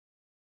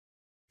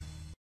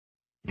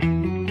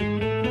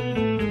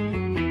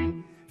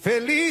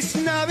Feliz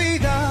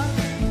Navidad,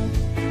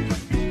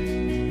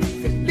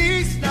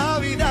 feliz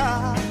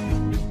Navidad,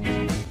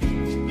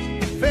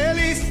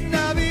 feliz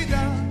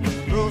Navidad,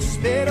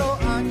 próspero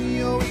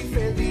año y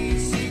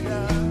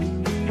felicidad.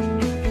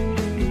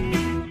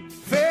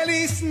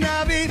 Feliz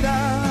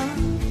Navidad,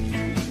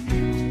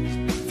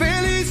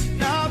 feliz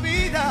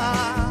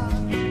Navidad,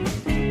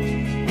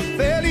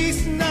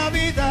 feliz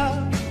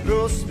Navidad,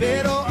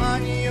 próspero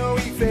año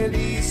y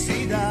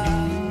felicidad.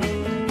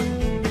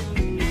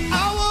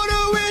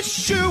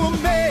 You a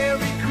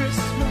Merry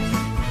Christmas.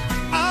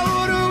 I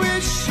wanna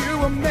wish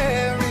you a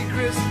Merry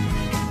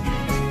Christmas.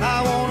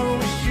 I wanna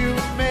wish you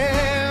a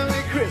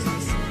Merry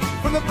Christmas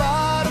from the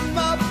bottom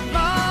of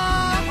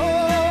my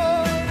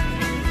heart.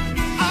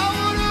 I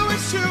wanna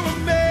wish you a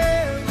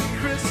Merry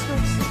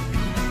Christmas.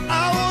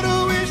 I wanna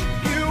wish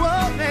you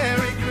a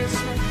Merry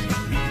Christmas.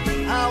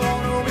 I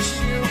wanna wish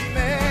you a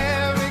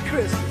Merry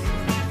Christmas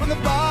from the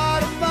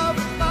bottom of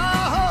my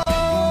heart.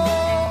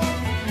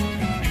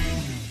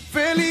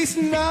 Feliz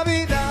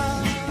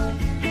Navidad,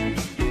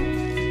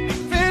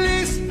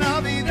 feliz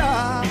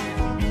Navidad,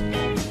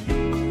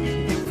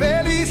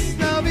 feliz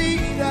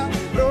Navidad,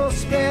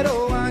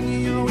 próspero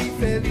año y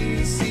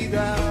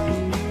felicidad.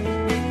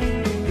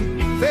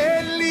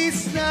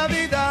 Feliz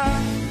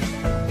Navidad,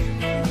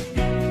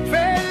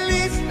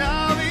 feliz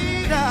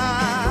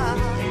Navidad,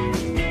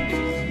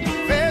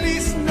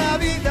 feliz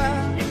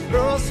Navidad,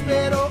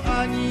 próspero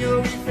año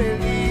y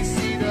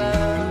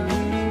felicidad.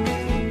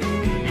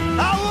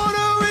 I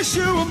wanna wish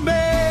you a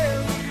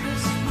Merry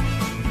Christmas.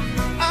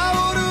 I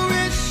wanna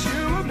wish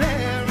you a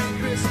Merry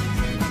Christmas.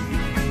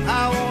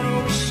 I wanna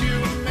wish you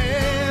a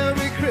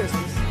Merry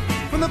Christmas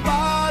from the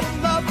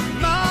bottom of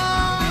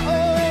my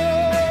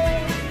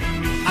heart.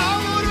 I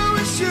wanna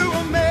wish you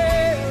a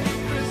Merry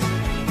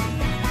Christmas.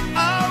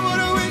 I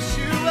wanna wish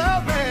you a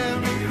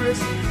Merry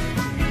Christmas.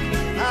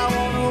 I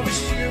wanna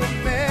wish you a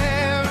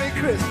Merry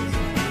Christmas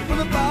from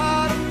the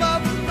bottom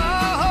of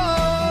my heart.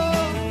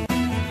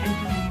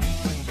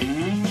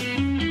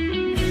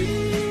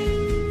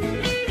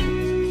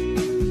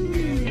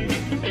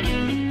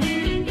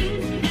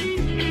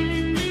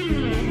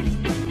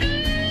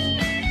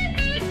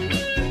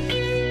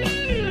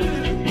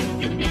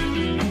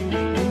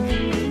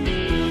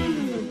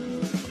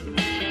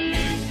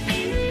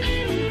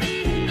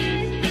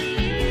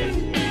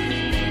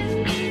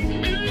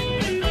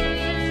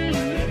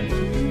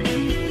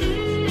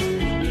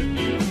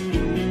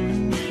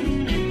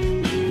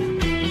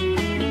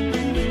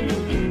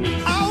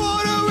 I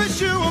wanna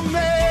wish you a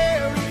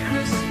Merry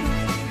Christmas.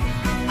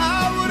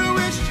 I wanna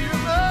wish you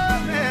a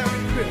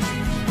Merry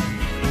Christmas.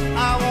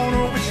 I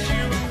wanna wish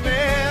you a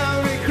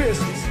Merry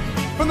Christmas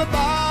from the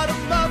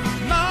bottom of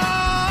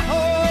my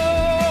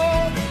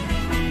heart.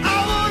 I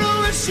wanna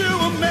wish you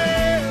a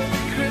Merry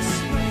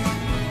Christmas.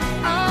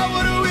 I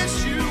wanna wish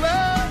you a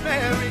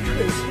Merry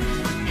Christmas.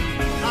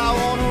 I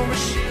wanna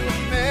wish you a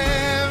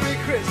Merry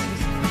Christmas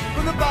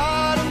from the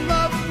bottom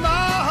of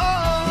my heart.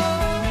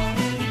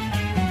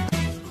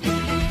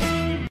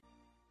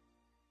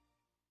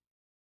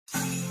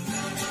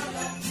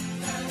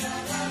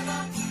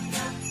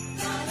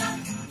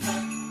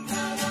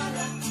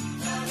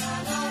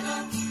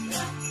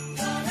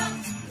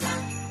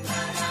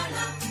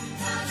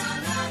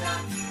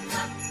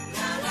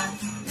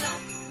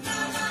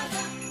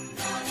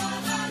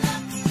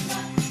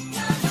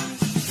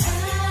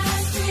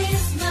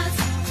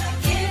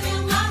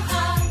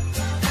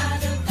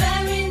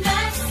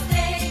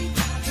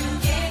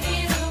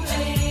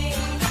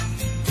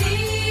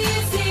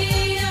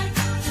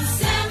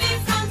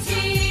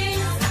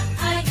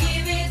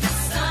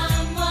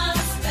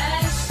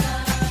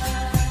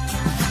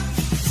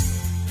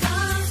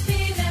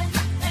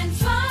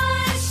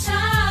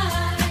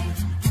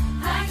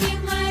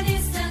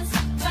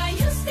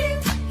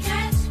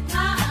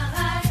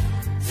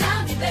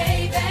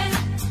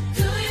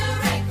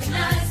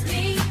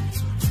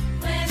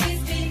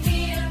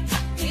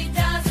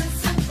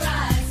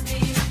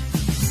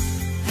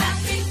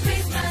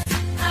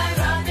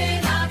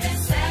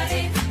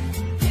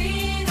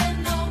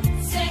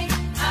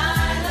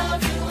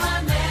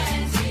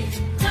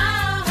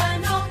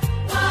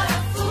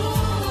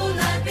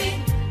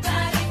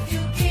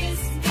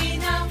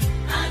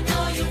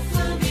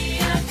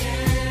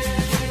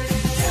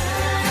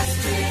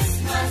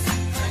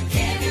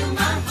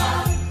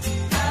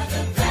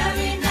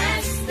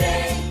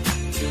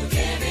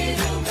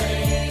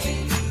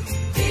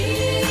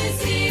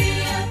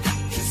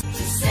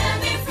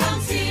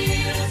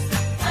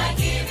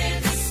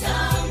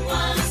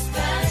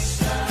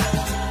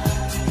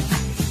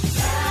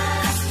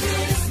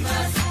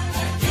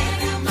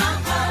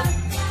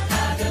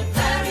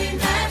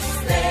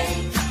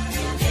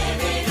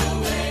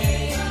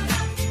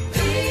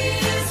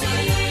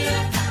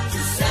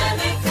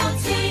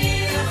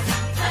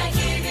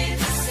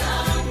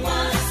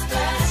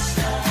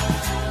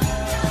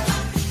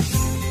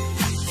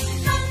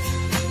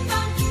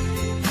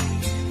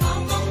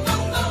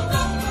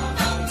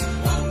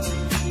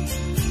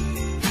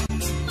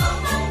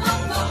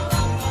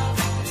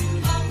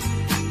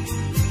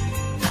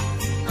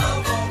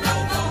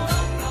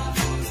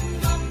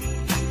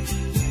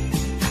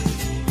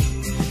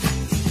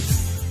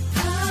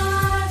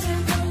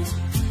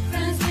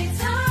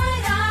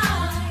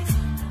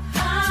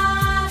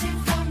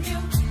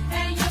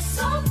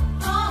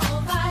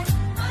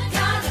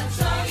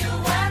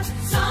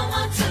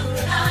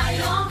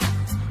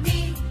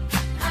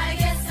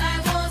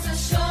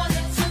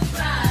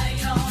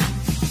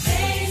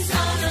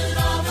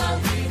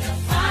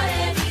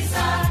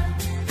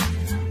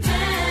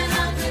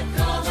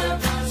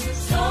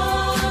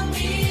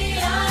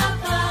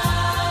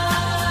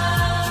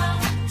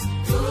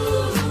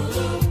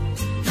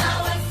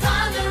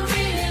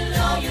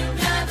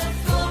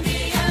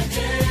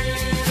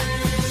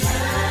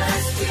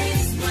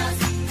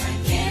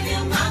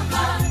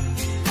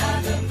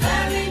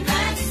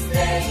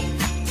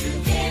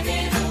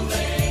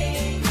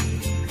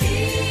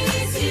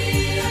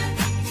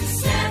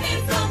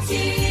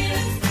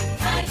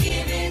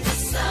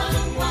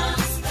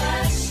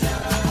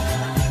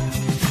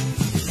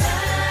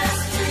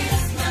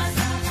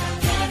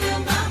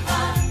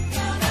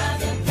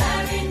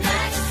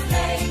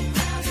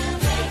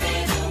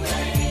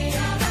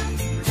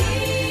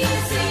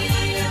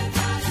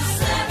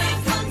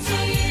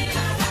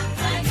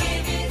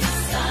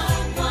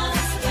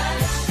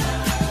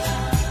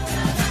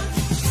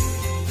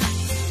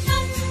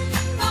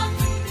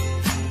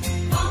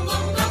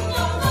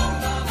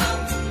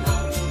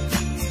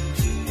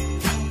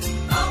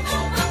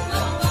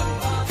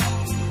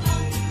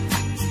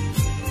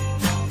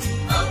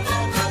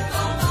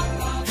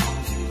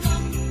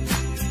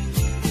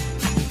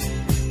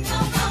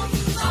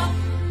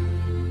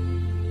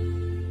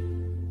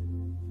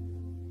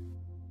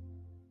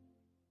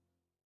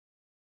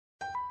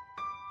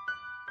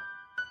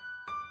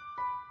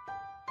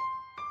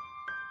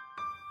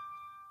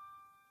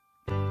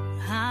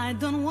 I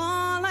don't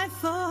want life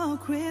for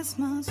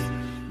Christmas.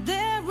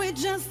 There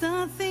is just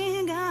a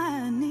thing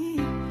I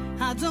need.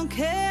 I don't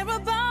care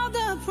about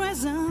the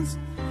presents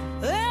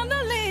and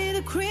the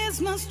little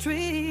Christmas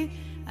tree.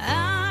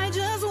 I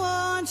just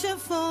want you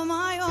for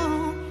my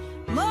own,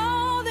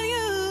 more than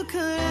you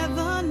could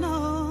ever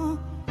know.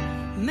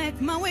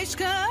 Make my wish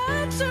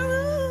come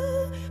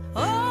true.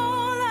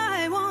 All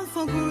I want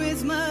for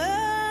Christmas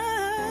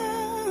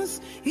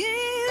is you.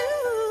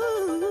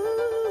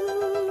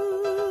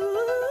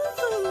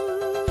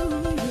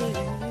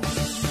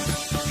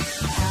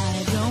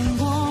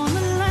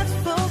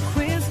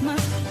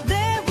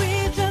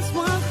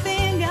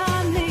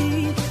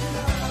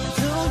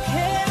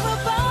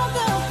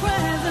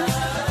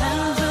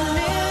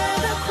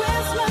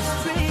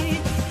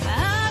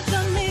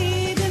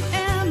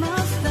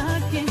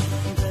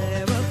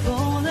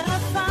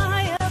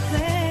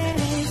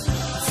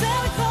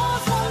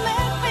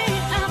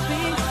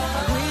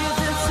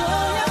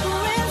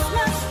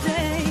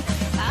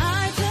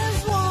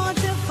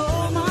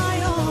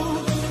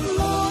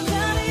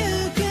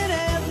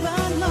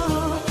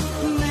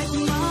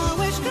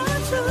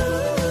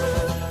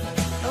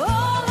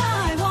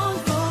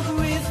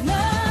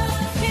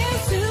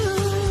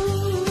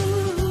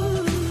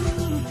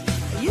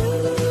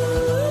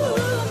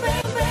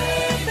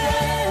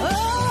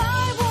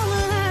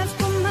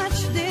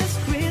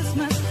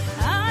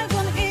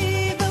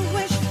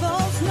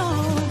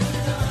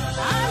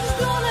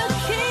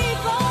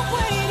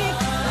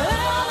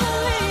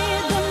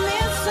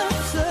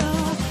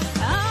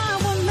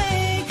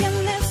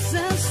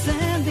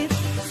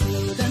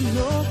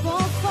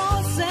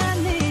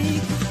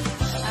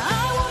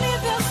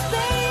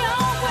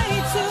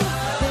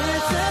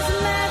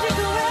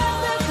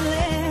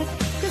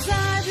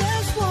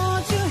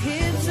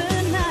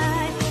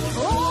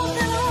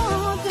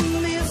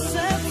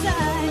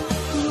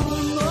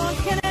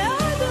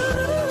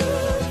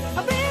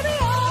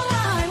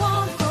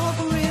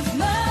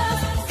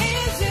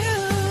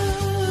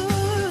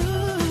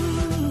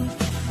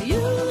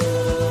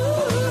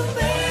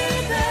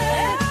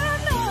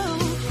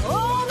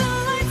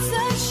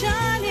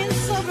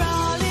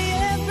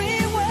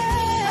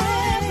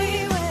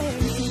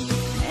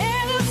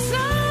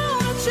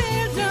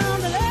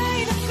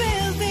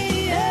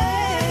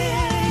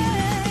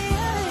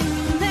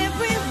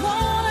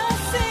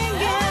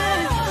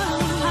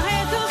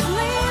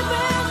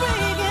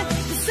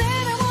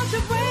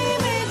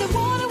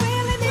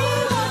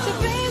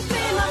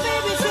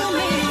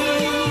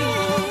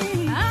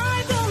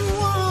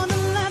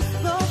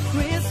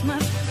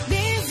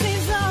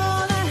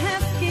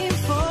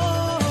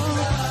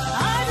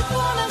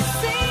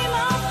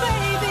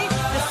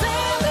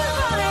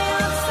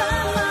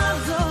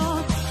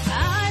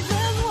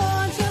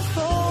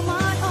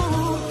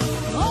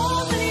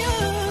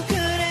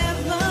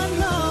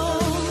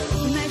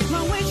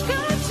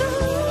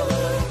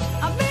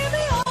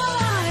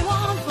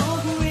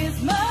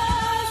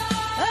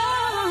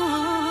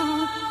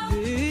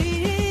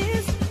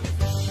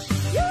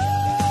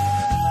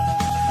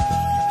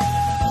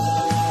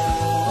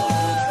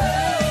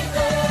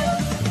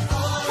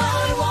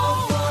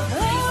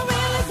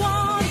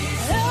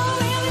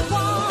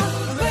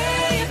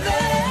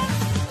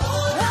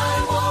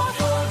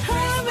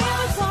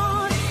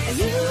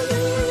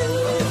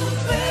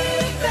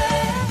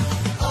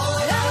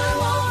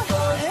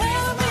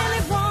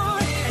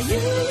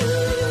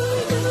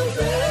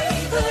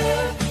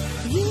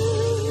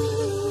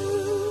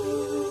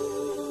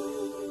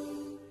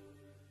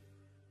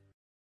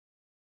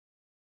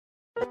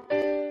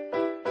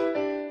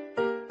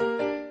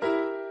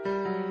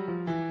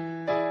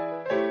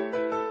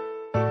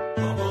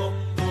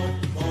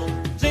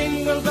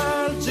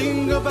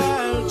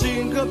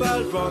 Jingle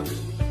bell rock,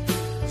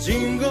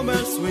 jingle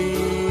bell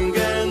swing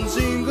and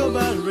jingle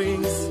bell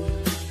rings.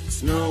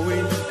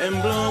 Snowing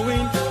and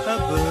blowing, a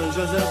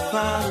bunches of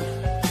fun.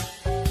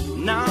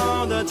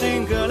 Now the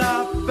jingle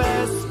up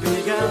has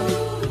begun.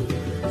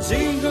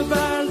 Jingle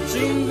bell,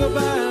 jingle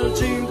bell,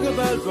 jingle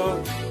bell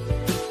rock.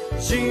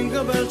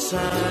 Jingle bell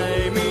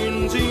chime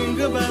in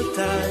jingle bell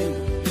time.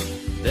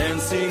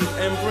 Dancing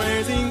and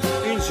praising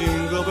in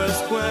Jingle Bell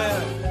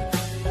Square.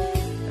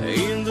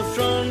 In the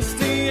front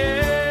the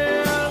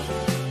air,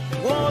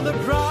 what a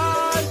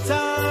bright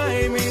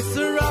time, it's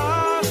a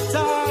rock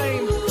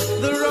time,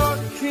 the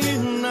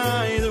rocking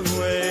night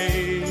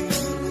away.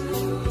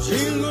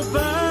 Jingle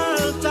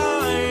bell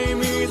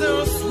time is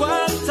a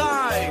swell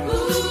time,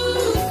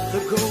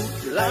 the gold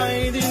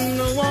gliding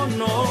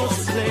on our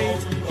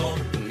slate.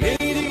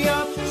 Giddy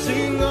up,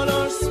 jingle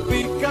or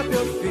speak up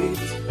your feet.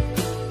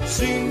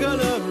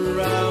 Jingle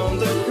around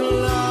the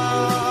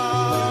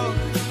clock,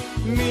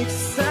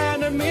 mix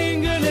and a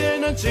mingle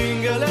in a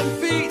jingle and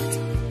feet.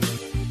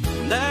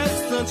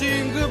 That's the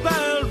Jingle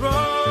Bell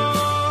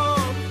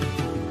Rock.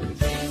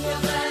 Jingle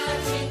bell,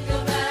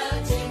 jingle bell,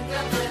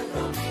 jingle bell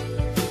rock.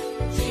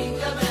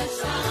 Jingle bell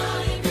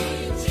chime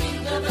in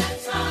jingle bell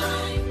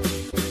time.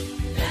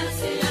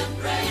 Dancing and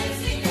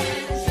praising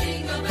in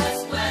Jingle Bell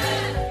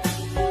Square.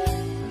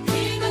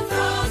 In the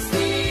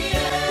frosty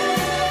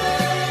air,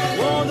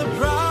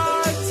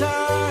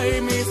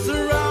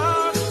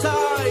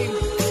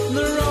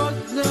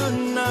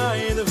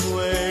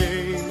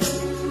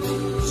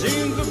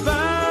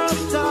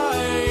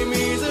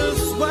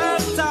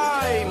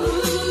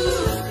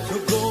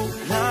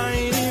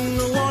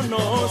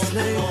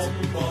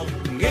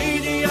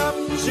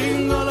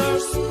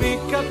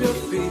 up your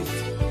feet,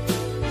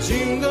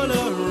 jingle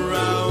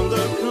around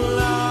the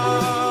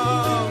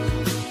clock.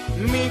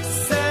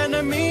 Mix and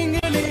a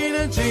mingle in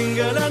a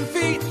jingle and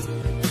feet.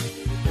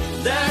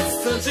 That's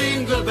the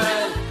jingle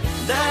bell,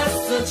 that's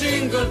the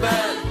jingle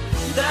bell,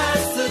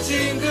 that's the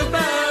jingle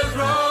bell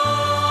rock.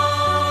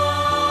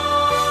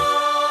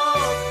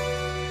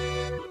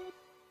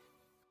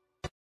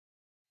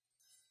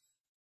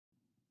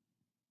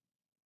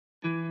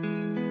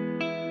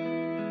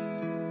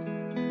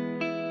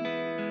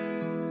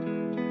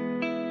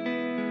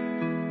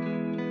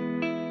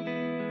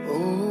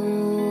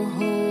 Oh,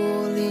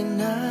 holy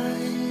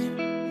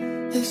night,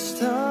 the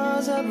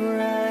stars are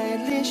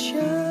brightly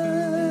shining.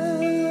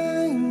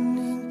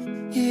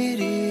 It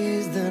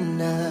is the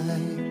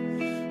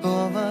night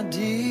of our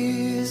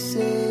dear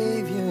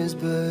Savior's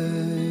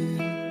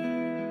birth.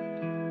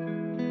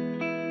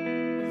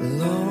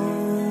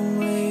 Long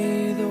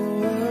lay the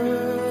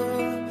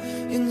world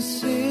in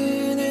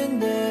sin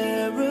and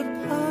error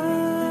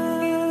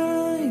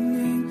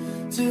pining,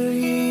 till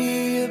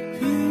He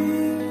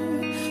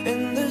appeared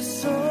and the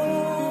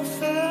soul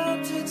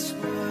felt its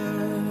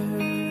worth.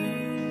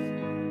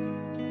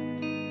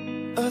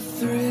 A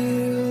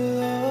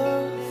thrill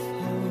of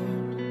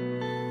hope,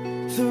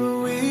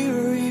 the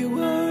weary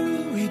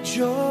world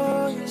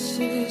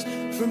rejoices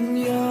from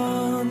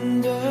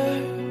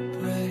yonder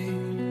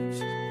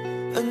praise.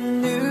 A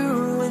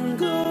new and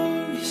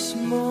glorious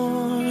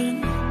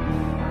morn.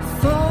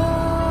 Fall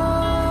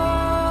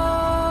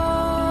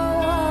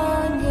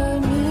on your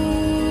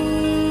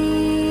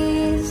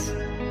knees.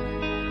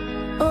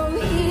 Oh,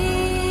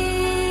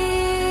 hear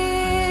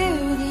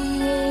the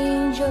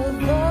angel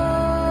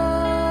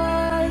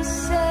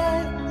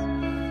voices.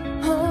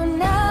 Oh,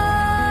 night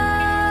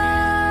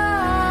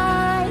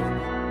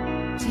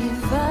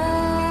divine.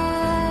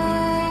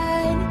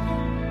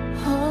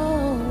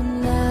 Oh,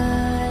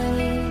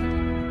 night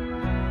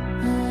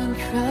when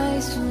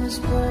Christ was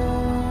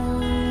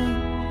born.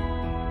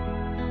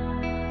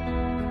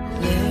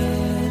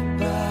 Led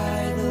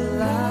by the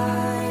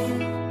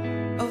light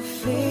of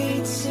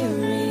faith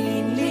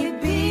serenely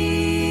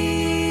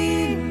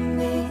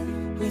beaming,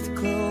 with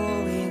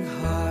glowing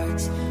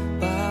hearts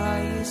by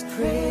His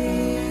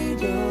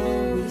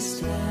cradle we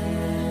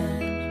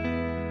stand.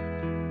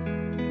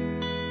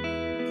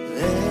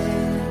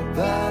 Led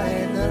by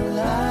the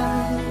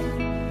light,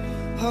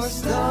 our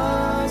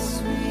stars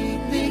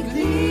sweetly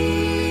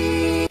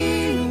gleaming.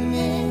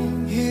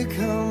 Here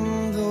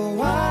come the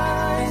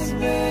wise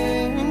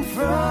men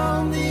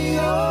from the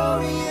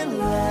Orient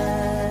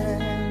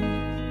land.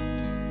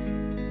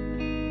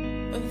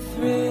 A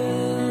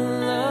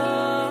thrill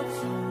of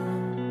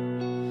hope,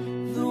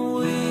 the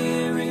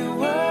weary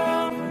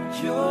world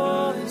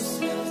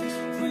rejoices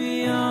for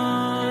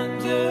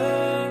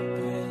yonder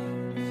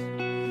praise.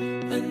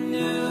 A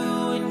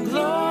new and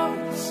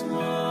glorious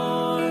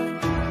morn.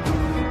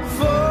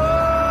 Fall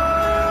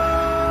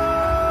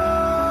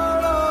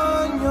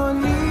on your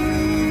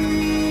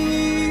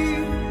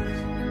knees.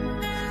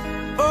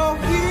 Oh,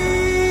 hear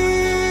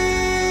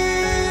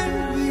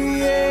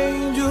the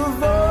angel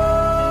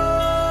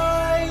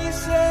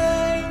voices.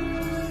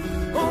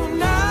 Oh,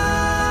 night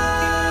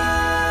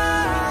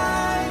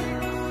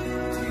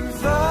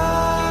divine.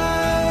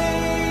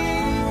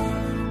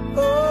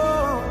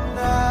 Oh,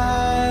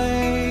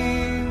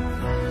 night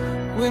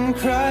when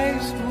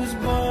Christ was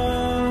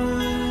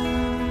born.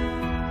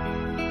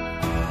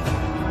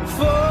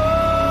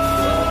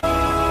 Fall on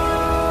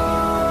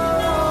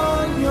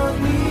your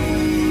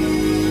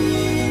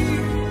knees.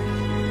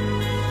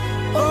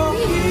 Oh,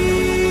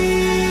 hear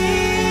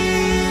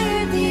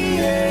the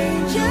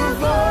angel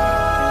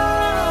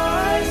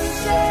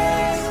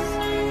voices.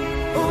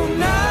 Oh,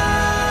 night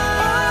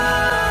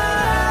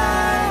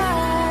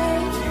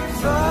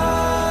divine.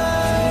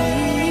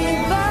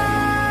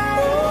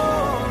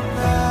 Oh,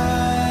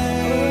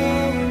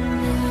 night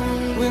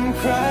when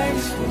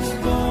Christ was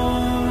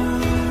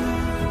born.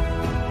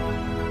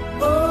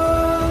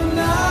 Oh,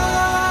 night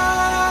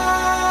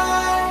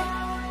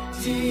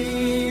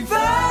divine.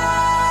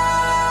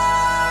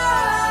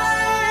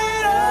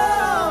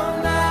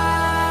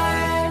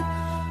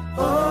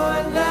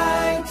 Oh,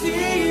 night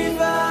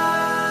divine.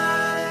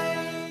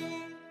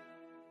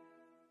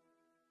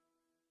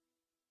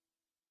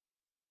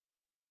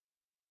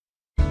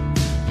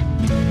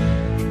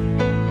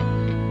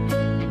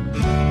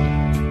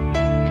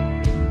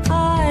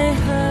 I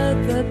heard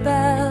the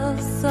bell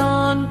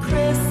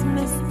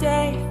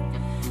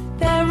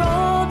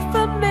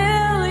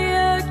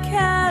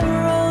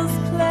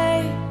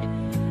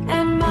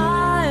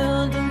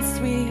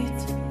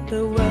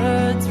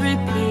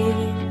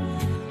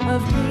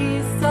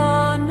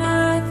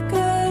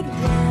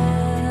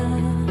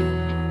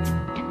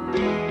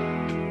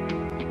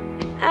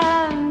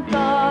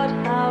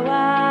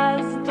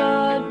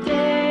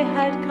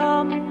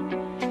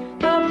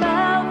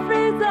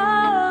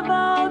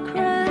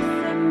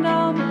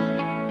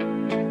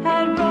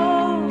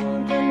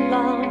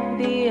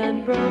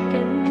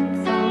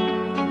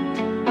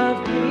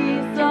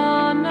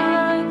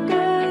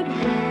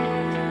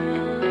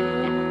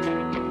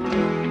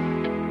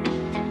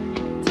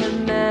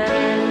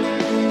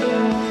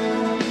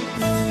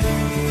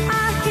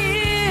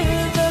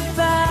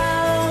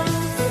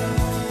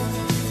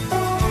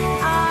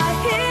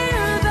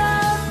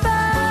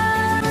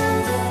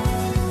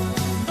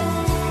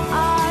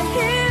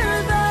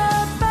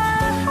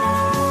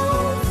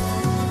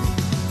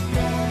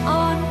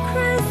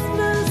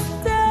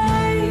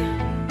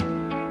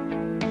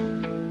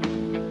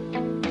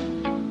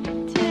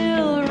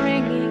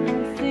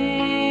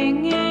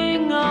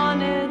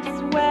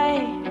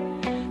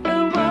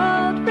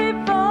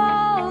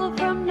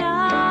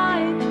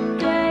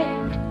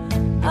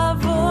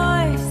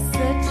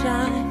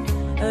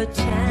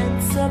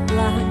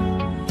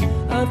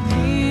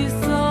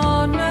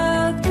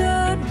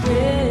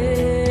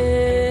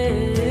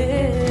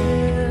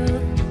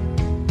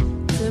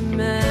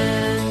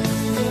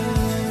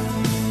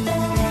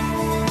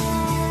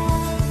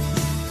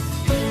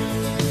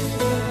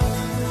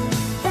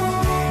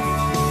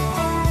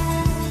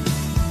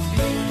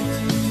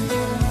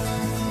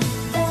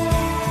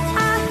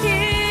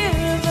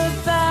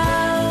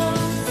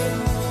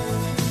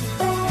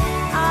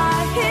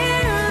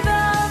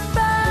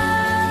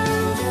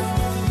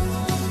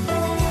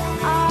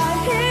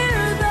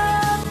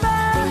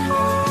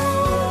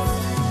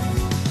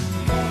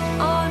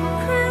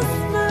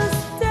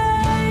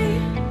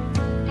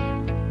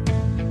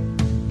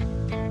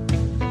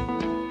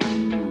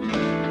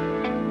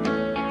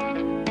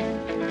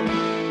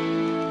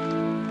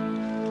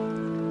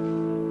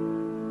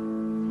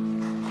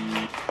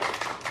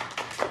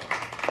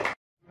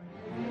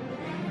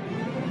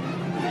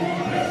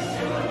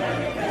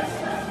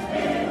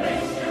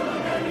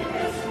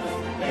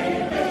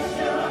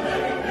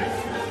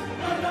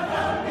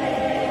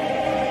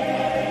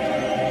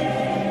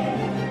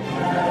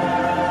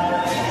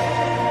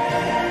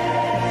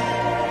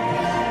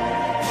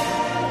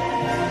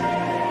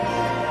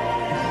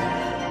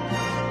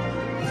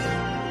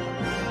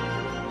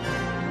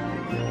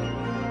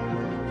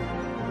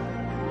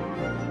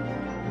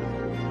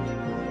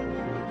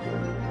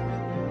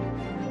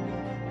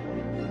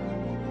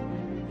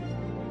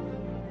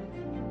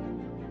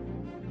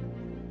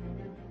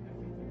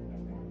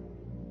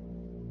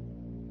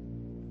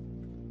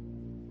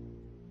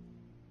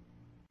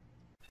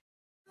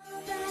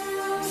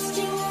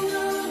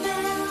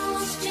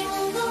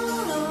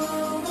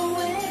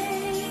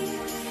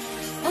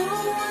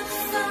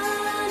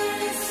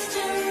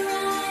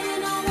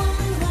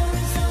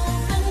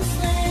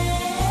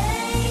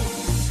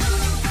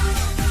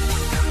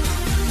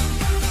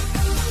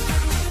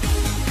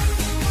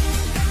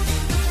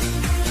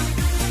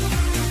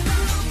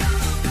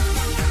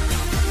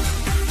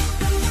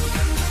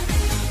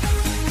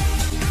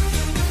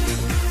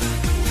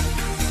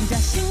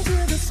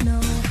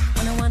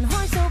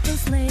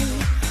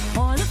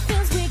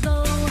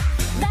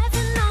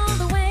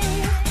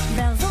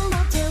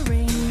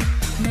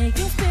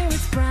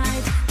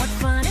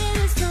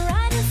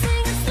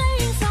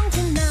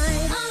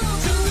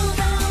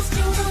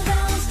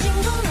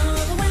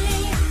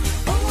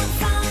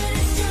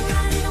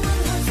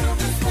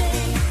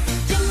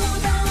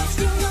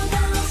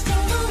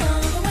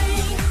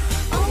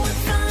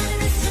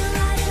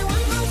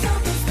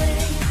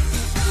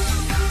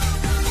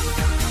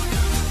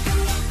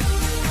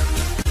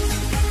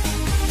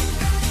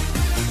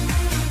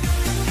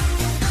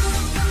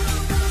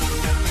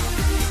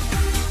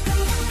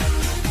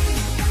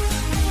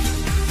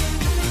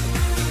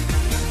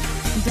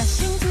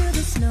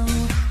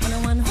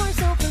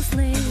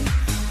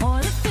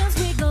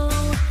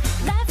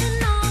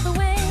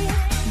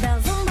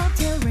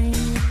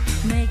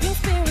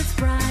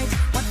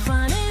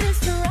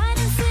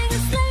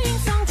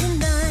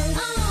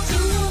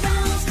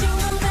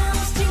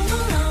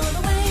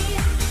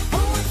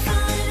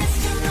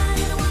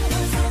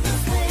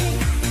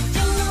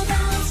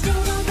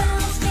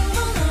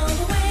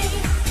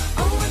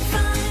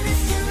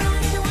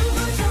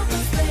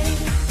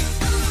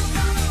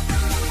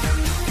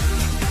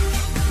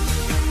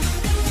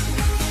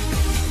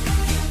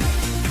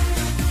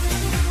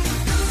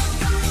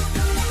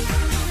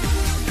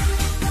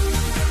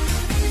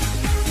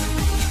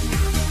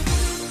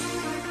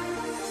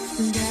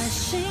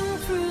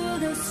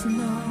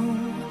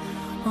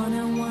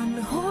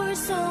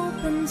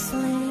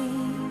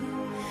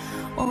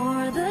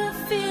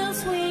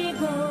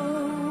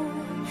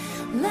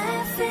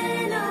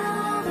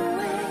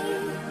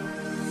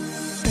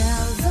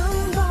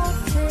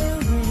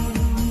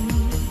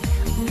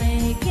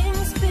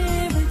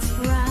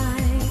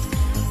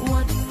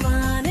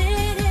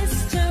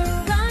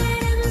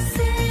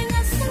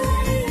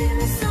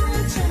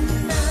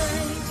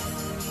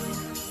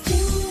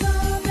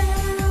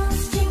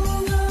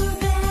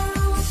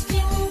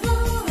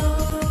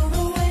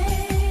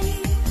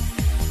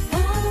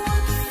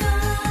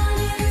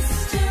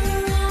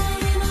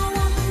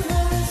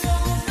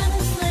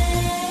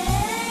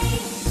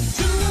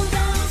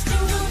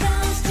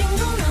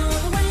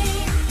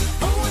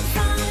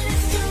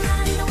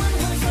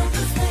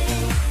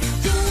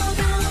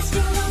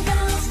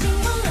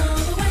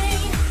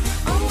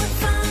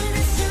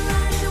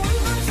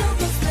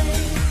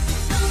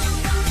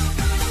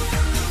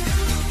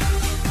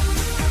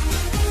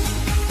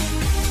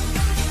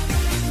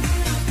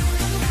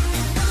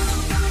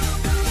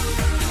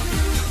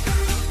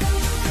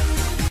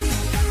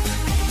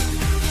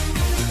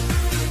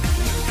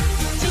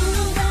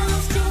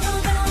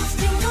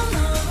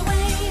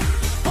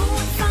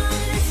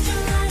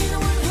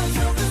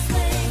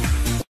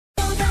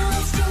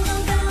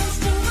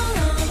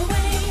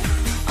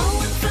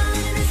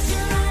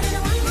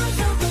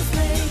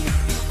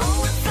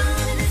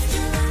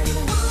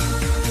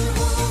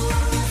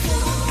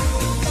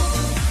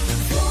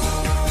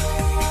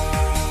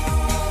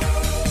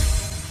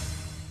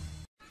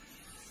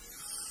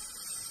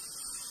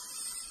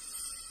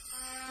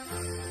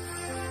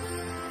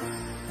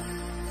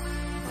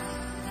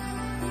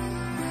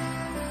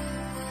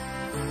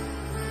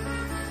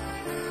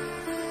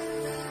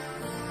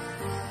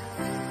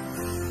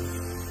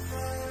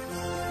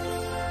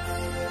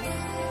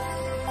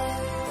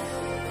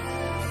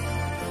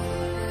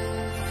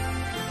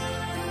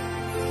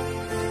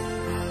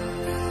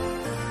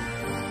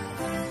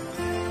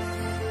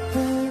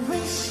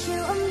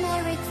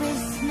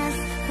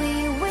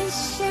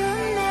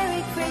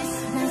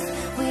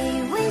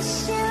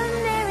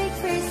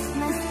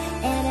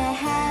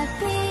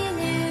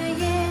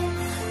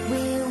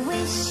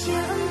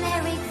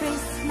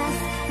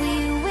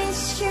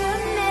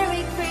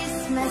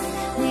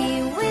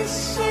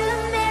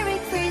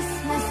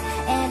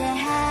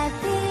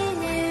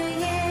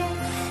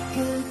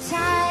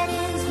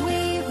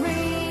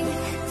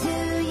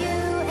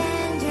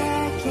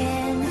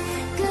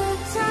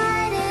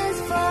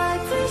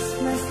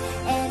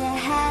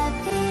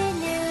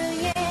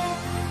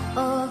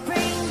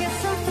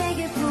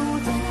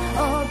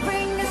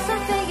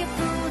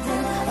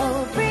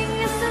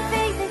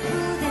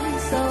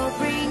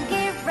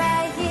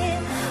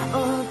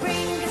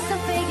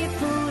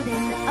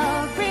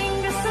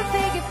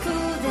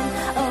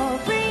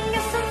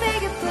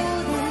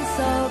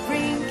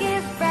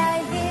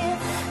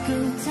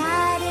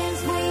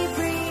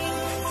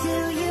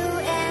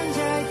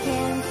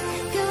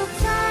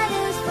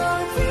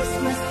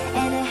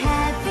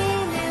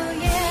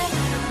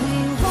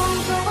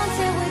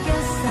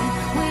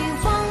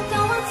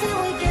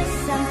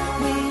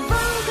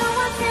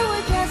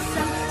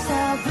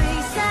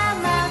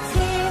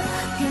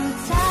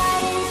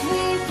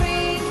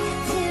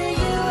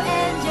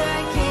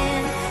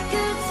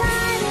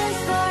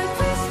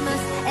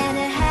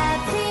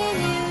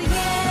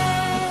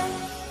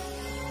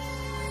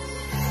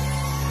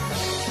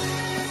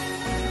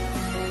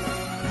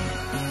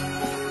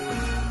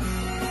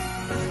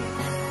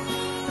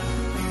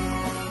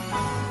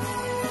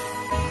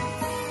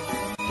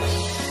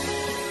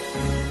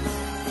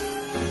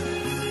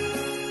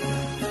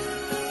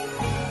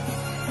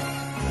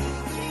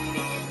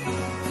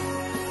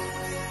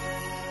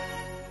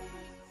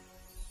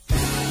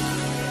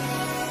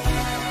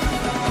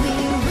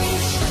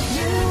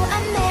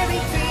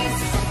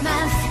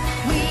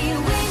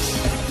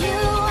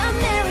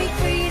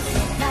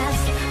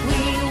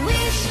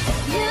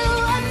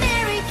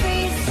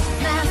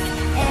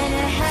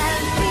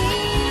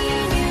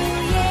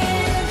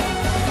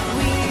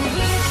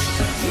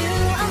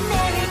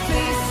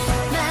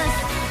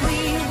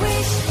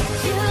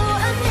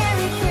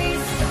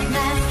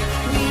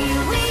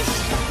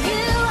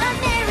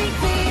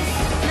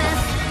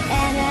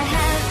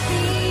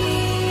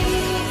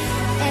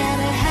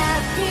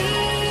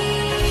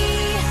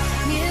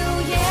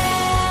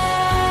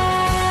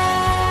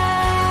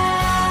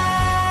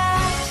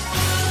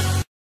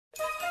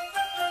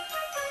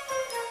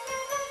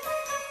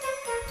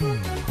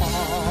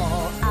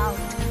Haul out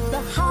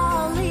the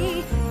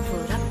holly,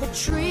 put up the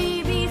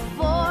tree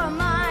before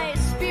my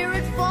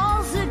spirit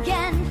falls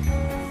again.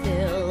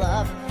 Fill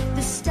up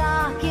the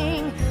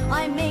stocking,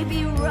 I may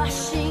be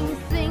rushing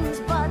things,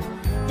 but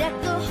deck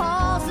the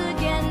halls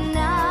again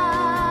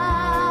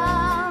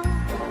now.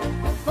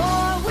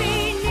 For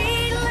we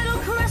need a little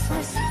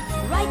Christmas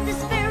right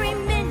this very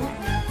minute.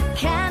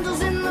 Candles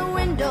in the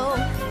window,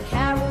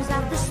 carols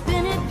at the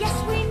spinet. Yes,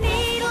 we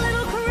need a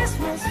little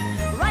Christmas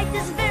right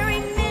this very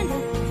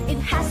minute. It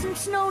hasn't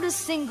snowed a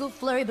single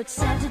flurry, but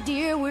Santa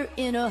dear, we're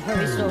in a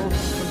hurry. So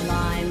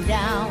climb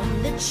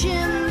down the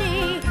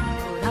chimney,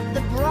 put up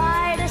the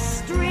brightest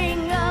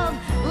string of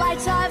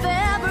lights I've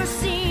ever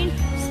seen.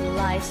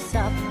 Slice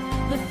up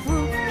the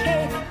fruit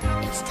cake,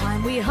 it's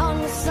time we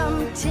hung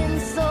some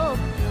tinsel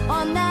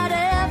on that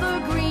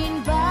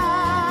evergreen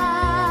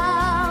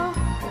bough.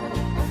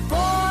 For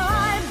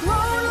I've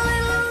grown a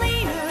little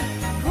leaner,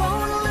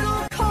 grown a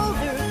little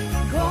colder,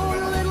 grown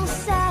a little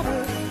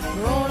sadder,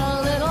 grown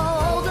a little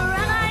older,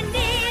 and I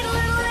need a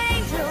little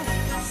angel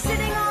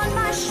sitting on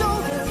my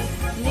shoulder.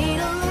 Need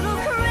a little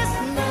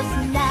Christmas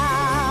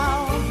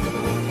now.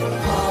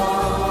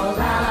 All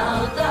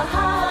out the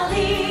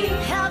holly,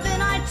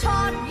 haven't I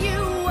taught you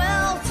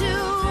well to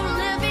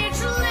live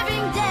each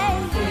living day?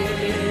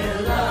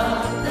 Fill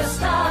up the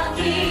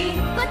stocking.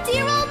 But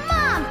dear old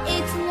Mom,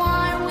 it's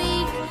 1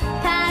 week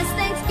past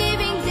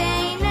Thanksgiving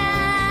Day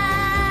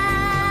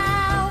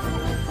now.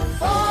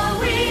 For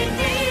we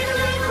need a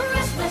little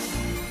Christmas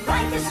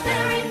right this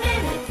very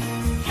minute.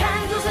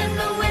 Candles in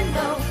the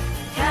window,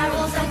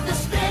 carols at the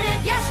spinet.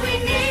 Yes, we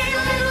need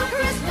a little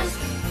Christmas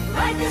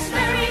right this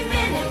very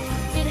minute.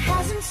 It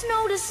hasn't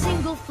snowed a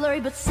single flurry,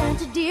 but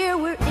Santa dear,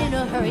 we're in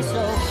a hurry.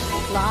 So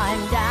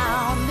climb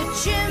down the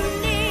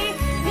chimney.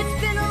 It's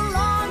been a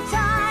long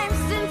time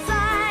since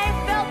I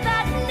felt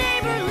that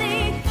neighborly.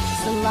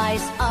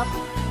 Slice up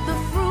the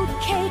fruit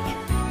cake,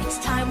 it's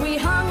time we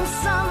hung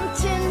some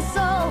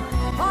tinsel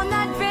on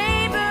that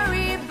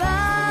bakery bough.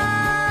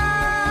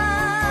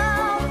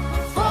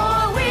 For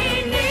we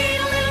need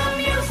a little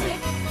music,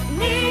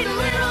 need a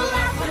little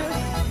laughter,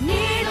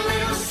 need a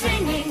little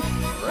singing,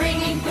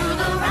 ringing through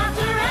the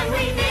rafter, and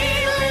we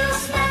need a little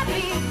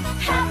snappy,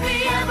 happy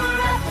ever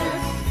after.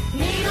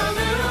 Need a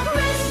little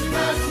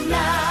Christmas now.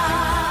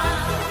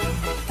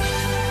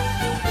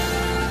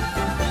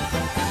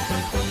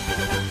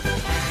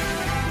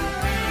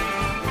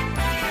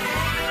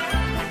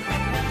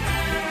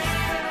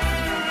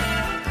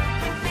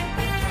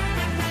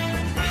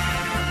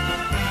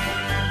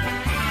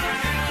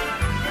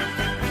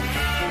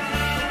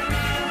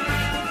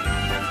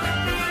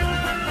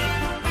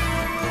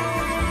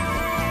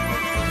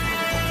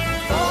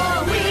 For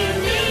we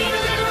need a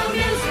little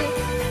music,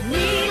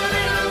 need a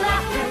little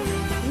laughter,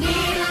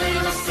 need a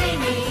little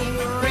singing,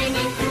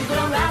 ringing through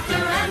the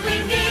rafter, and we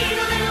need a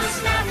little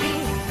snappy,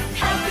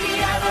 happy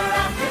ever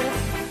after.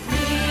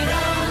 Need a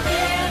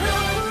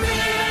little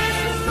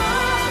Christmas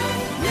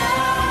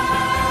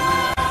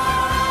now.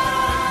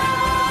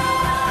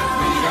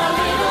 Need a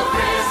little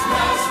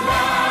Christmas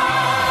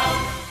now.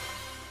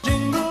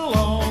 Jingle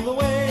all the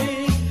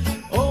way.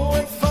 Oh,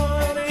 what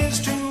fun it is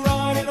to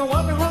ride in a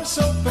one-horse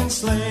open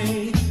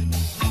sleigh.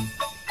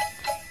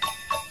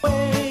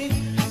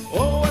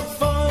 Oh, what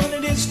fun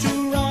it is to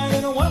ride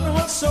in a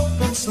one-horse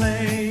open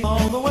sleigh.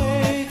 All the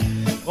way.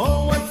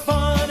 Oh, what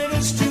fun it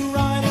is to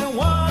ride in a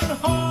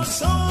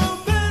one-horse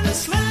open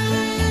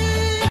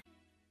sleigh.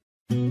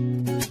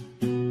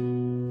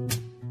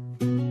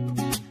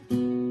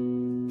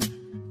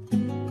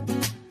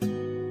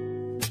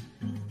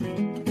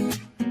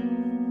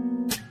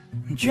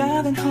 I'm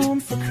driving home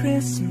for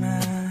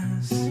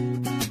Christmas.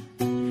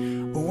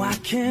 Oh, I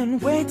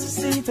can't wait to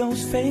see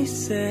those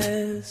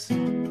faces.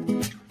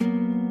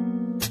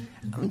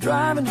 I'm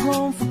driving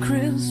home for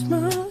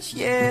Christmas,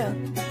 yeah.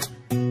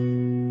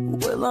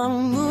 Well,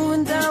 I'm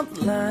moving down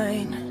the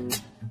line,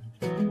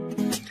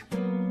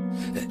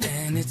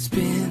 and it's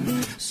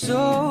been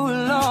so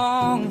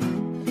long,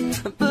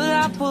 but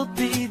I will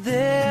be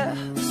there,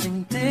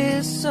 sing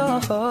this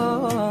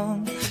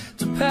song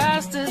to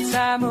pass the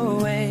time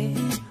away.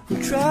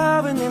 I'm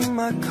driving in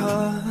my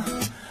car,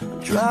 I'm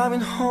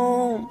driving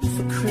home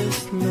for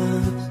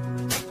Christmas.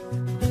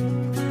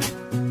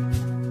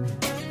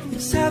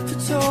 It's after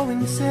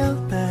towing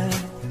sailbags.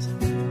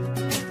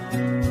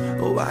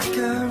 Oh, I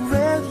got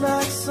red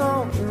lights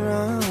on the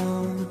run.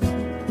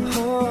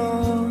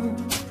 Oh,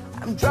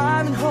 I'm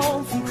driving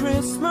home from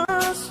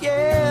Christmas,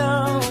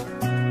 yeah.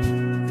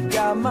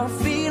 Got my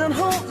feet on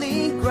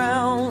holy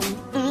ground,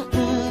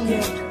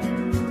 yeah.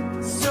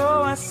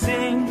 So I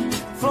sing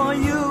for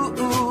you,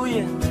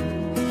 yeah.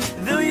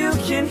 Though you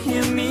can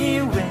hear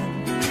me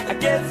when I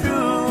get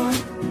through,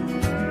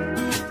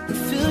 I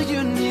feel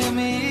you near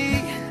me.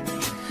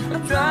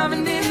 I'm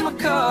driving in my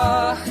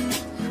car,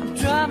 I'm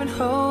driving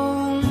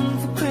home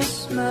for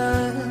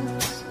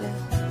Christmas, yeah.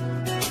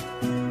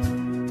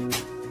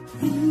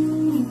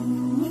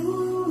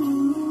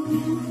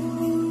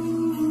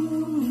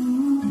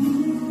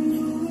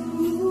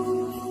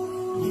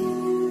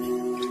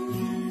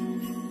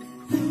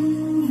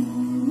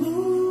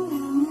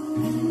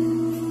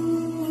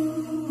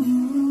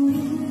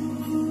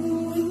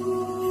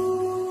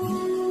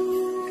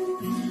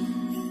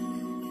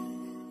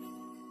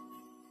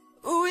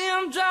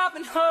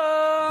 driving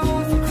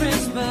home for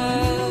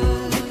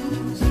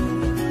Christmas.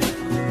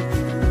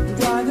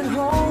 Driving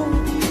home,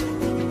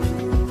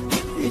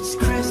 it's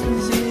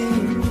Christmas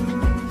Eve.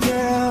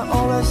 Yeah,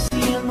 all I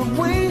see on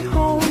the way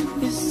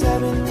home is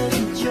sadness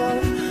and joy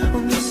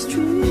on the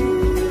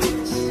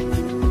streets.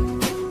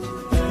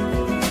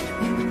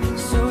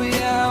 So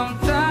yeah, I'm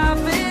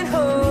driving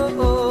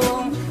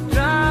home,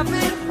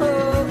 driving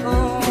home.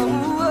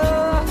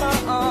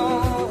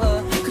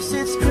 'Cause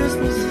it's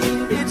Christmas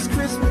Eve, it's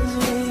Christmas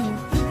Eve.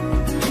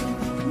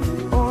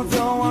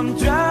 Although I'm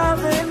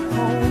driving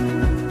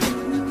home,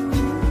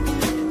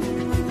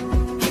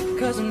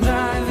 'cause I'm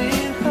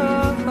driving home.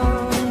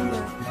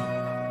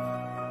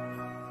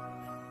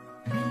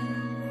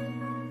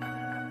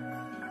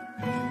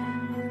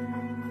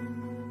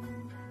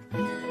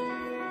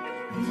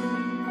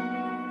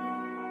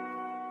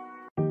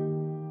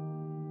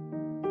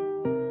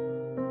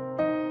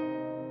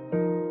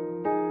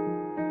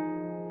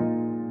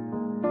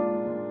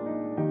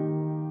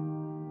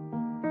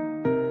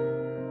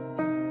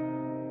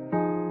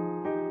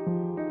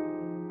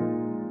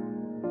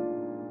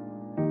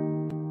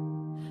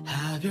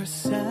 Have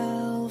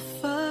yourself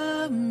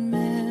a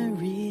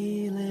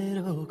merry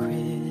little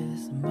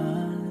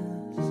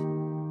Christmas.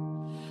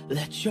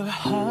 Let your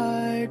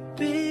heart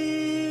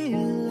be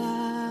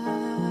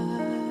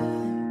light.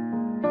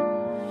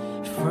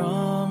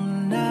 From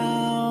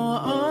now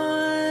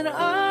on,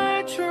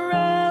 our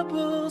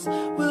troubles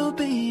will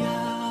be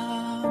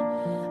out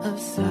of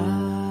sight.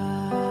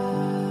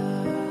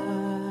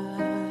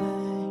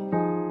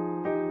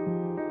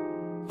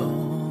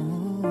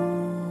 Oh,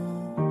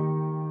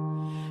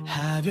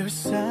 have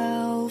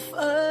yourself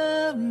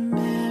a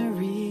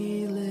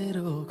merry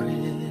little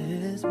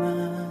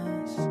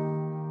Christmas.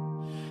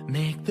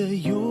 Make the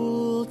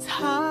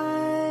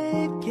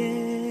Yuletide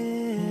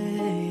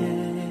gay.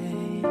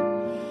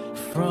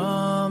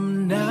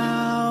 From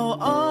now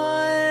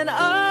on,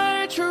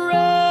 our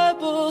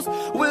troubles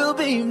will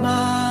be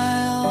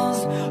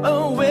miles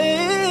away.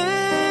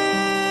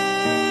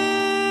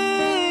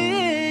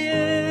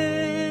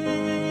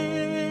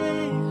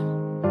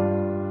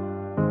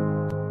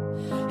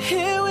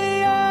 Here we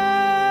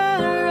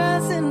are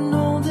as in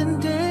olden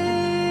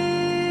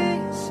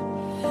days,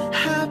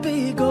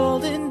 happy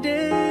golden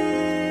days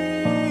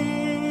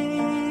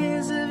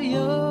of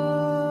yore.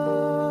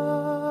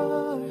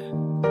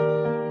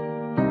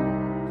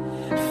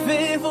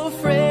 Faithful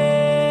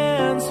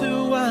friends who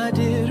are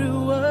dear to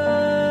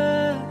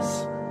us,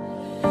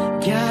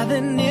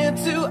 gather near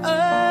to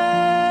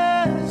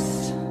us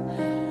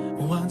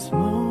once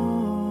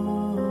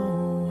more.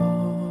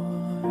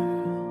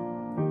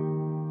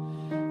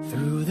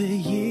 Through the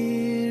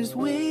years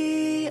we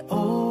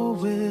all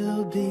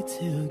will be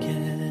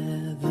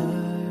together,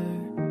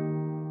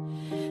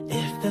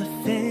 if the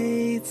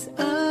fates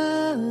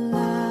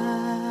allow.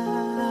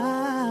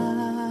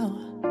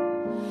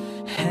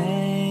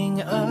 Hang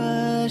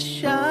a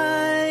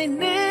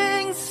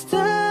shining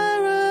star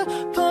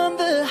upon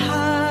the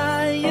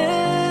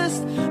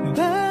highest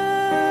bough,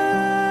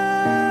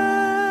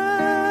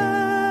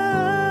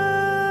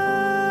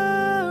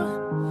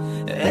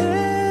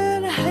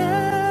 and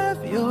have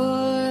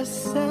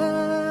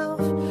yourself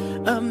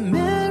a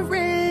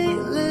merry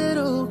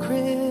little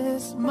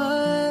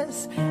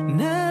Christmas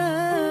now.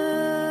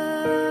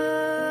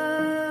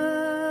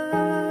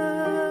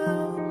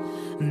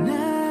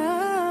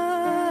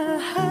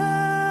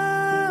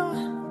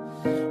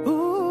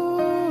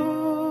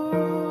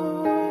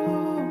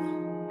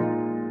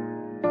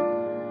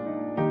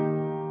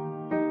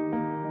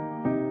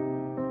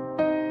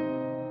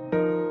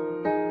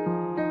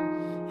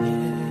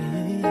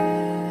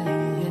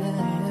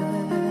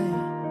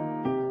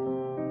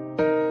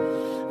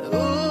 Ooh,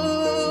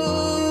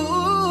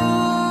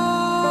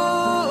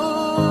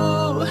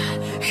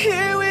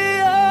 here we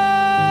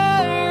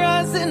are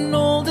as in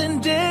olden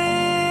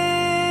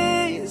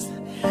days,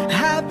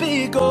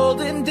 happy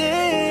golden days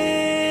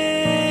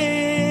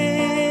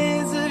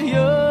of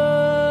yore.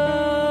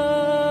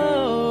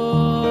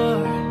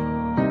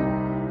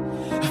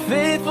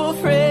 Faithful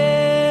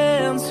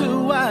friends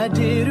who are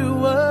dear to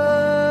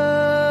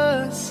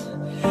us,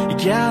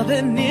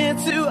 gather near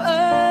to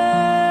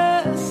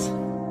us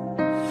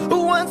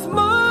once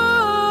more.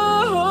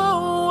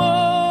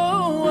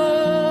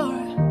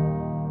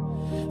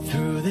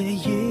 Through the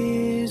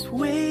years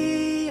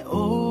we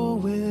all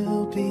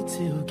will be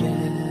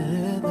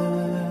together,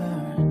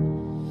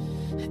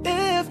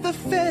 if the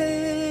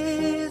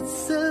fates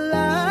allow.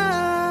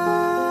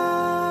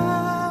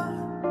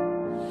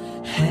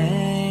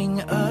 Hang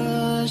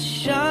a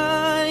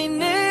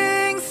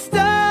shining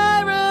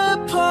star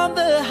upon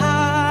the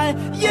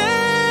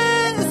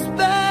highest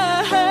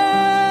bough,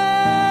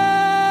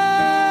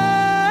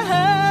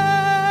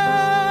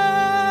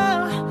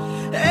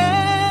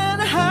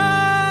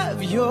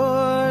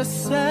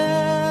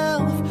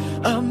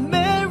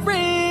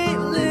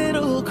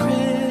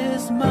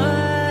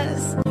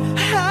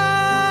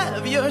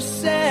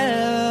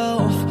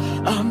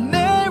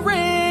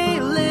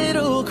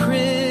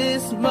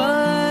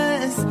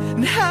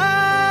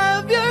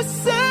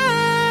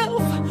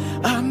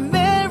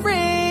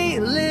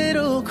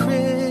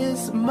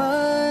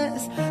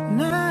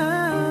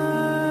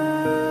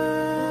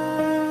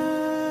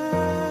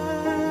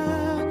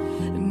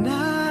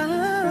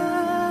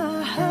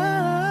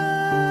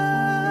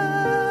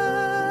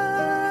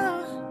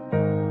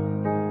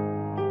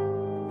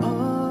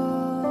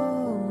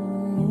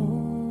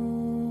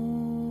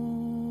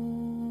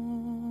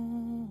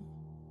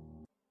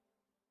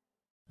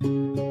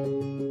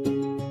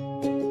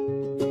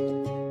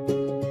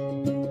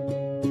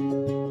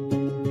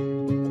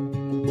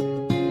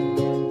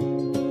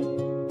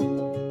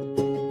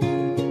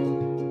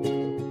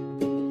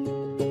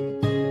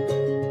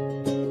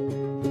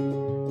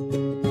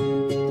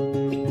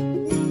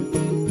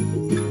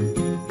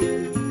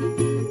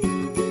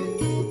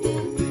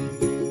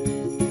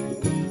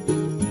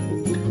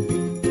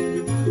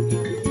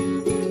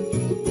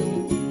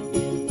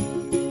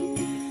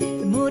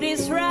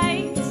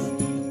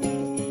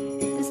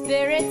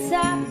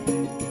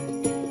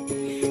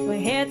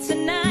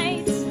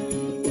 tonight,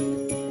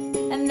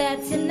 and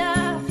that's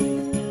enough.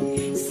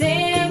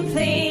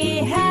 Simply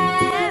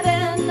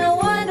having a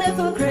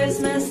wonderful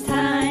Christmas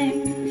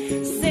time.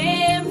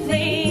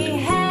 Simply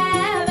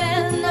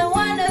having a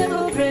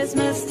wonderful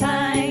Christmas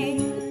time.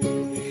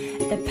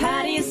 The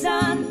party's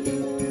on,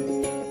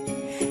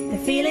 the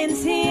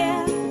feeling's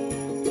here,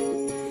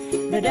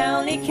 but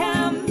only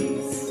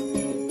comes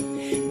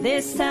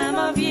this time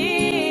of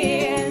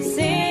year.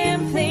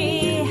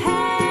 Simply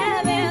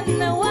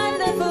having a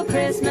wonderful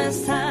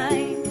Christmas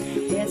time.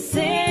 Yes,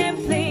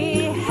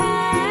 simply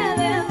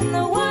having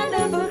a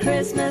wonderful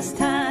Christmas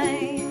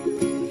time.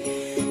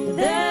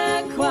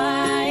 The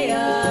choir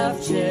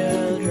of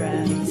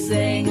children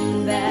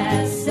sing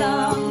their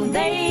song.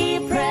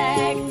 They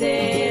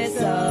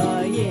practice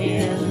all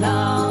year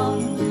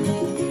long.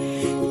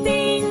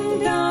 Ding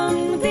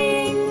dong,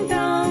 ding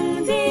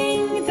dong,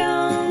 ding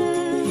dong.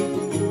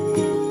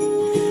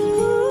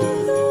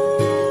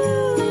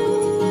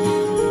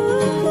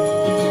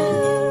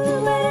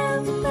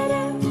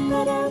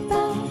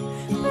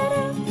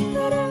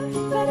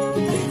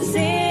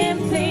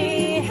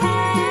 Simply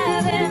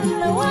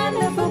having a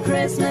wonderful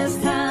Christmas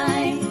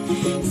time.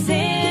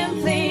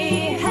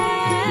 Simply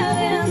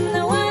having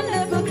a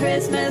wonderful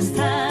Christmas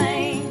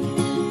time.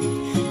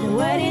 The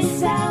word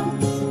is out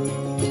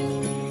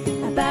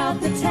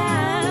about the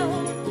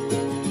town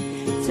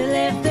to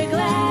lift the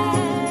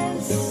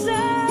glass, so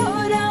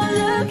don't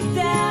look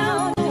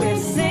down. We're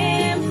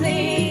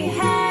simply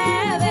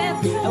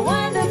having a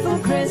wonderful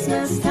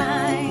Christmas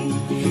time.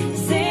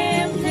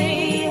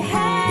 Simply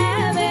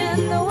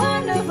having a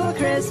wonderful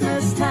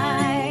Christmas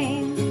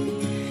time.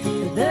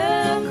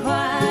 The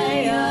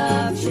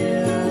choir of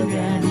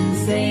children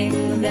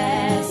sing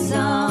their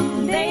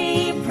song.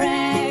 They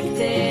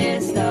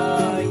practiced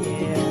all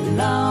year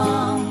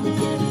long.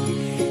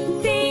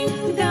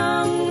 Ding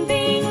dong,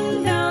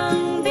 ding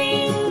dong,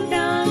 ding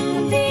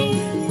dong, ding.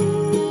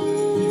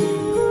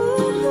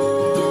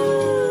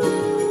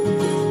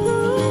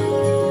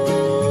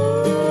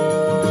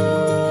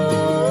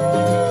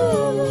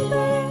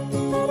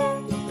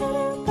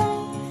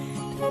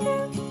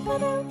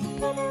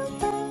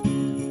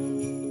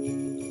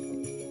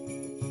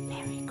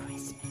 Merry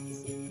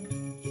Christmas.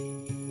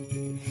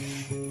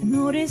 The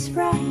mood is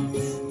right,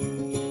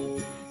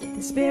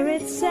 the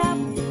spirit's up.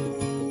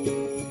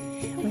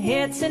 We're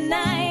here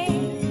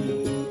tonight,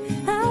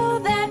 oh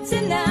that's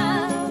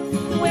enough.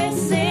 We're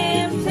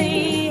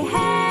simply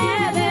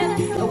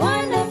having a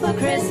wonderful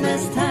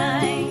Christmas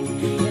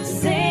time. We're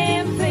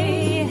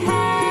simply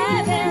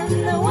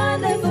having a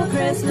wonderful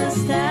Christmas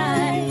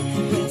time.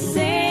 We're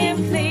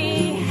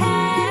simply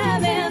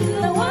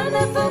having a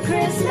wonderful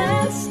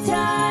Christmas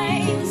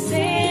time.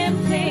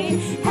 Simply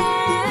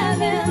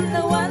having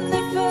a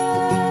wonderful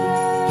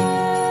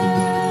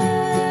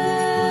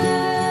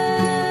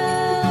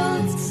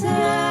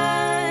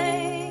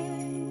time.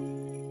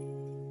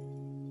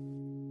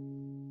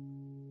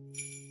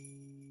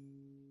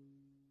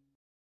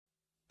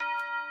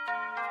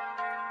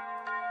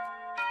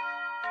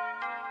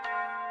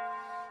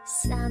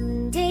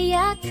 Someday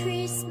at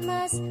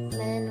Christmas,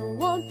 men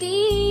won't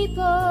be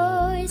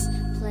boys,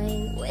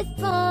 playing with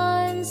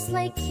bombs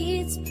like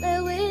kids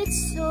play with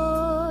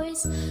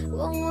toys.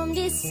 Warm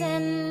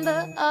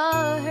December,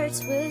 our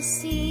hearts will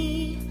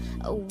see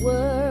a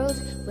world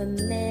where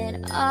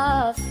men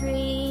are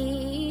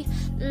free.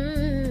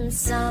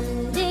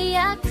 Someday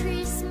at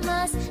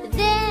Christmas,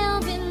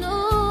 there'll be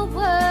no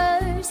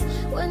worse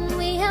when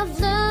we have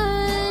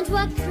learned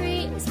what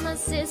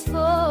Christmas is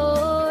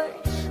for.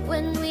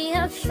 When we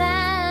have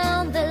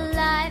found that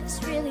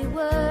life's really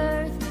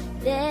worth,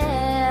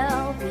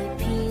 there'll be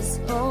peace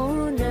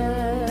on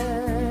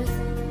earth.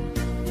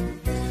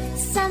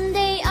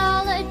 Someday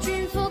all our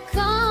dreams will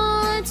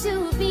come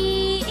to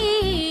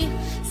be.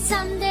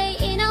 Someday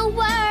in a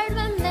world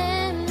where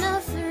men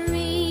are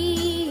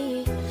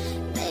free.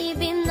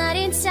 Maybe not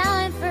in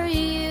time for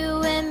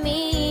you and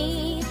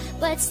me,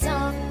 but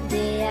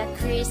someday at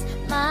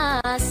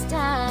Christmas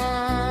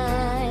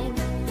time.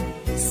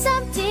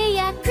 Someday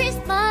at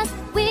Christmas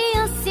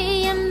we'll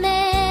see a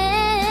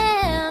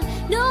man.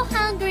 No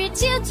hungry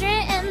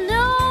children and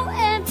no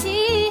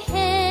empty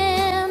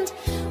hand.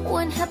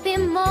 One happy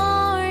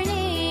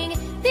morning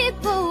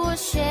people will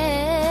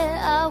share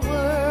a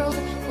world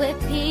where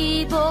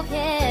people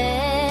care.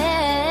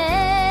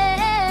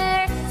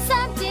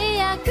 Someday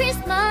at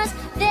Christmas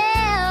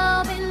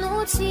there'll be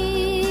no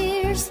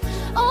tears.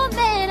 All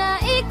men are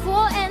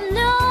equal and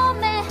no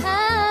man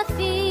has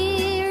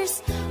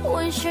fears.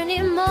 One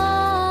shining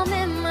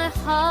moment my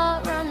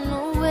heart ran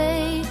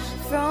away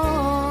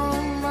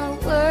from my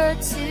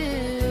world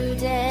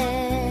today.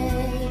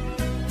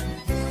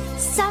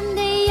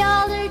 Someday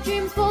all our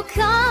dreams will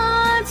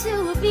come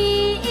to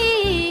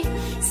be.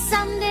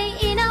 Someday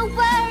in a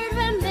world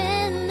where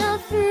men are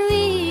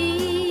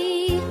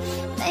free.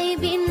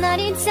 Maybe not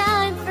in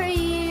time for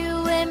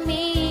you and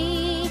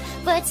me,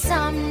 but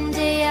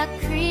someday at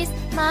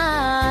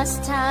Christmas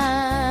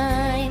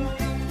time.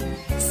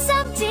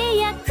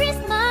 Someday at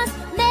Christmas,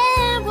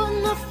 men will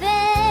not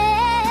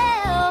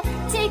fail.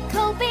 Take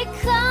hope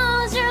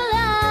because your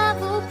love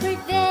will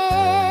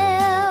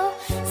prevail.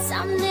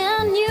 Someday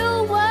a new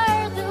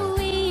world that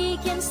we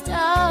can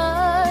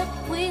start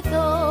with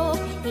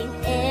hope in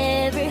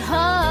every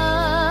heart.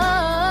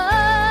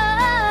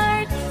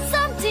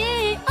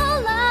 Someday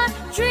all our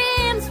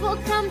dreams will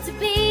come to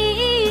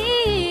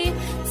be.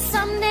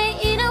 Someday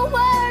in a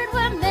world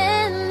where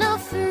men are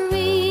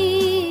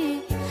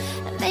free.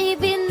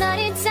 Maybe not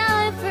in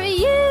time for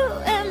you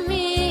and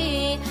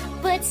me,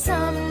 but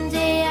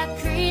someday at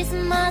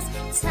Christmas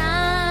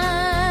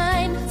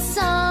time.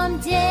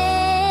 Someday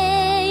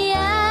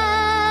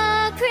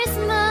at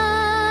Christmas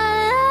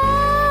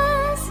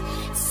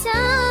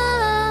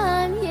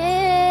time,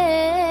 yeah.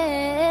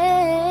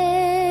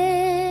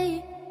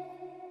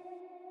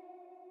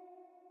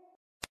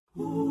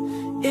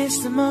 It's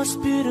the most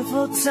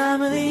beautiful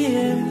time of the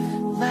year.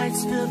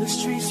 Lights fill the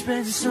streets,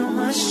 spreading so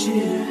much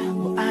cheer.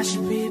 Well, I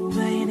should be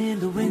playing in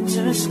the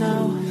winter snow,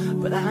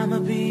 but I'ma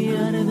be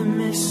under the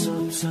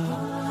mistletoe.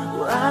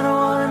 Well, I don't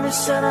wanna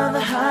miss out on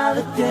the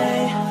holiday,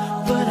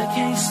 but I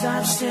can't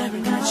stop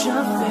staring at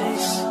your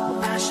face.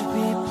 Well, I should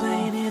be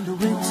playing in the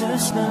winter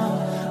snow,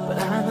 but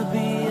I'ma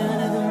be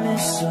under the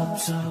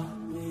mistletoe.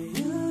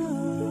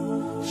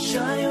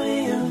 Shawty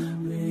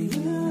with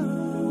you,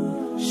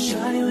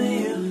 shawty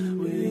with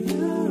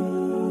you,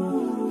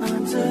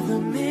 under the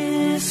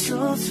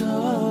mistletoe,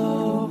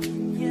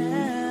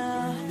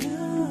 yeah.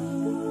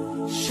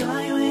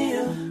 Shawty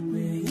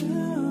with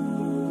you,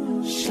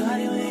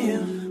 shawty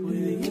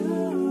with you,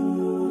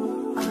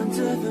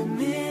 under the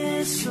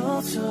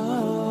mistletoe.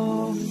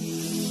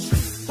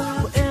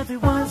 Well,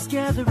 everyone's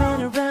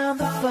gathering around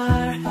the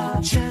fire,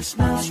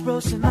 chestnuts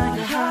roasting like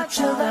a hot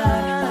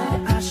July.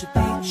 I should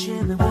be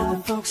chilling with the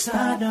folks I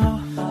know,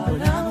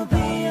 but I'ma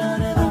be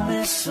under the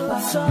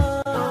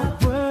mistletoe.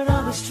 Word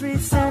on the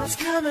streets that it's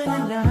coming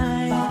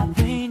tonight.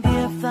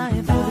 Reindeer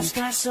flying through the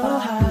sky so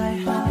high,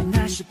 and I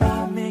should be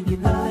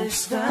making a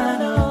list, I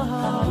know,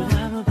 but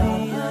I'ma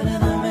be under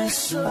the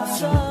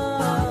mistletoe.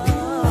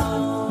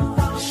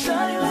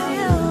 Shawty with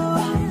you,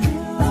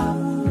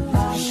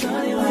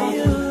 shawty with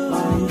you,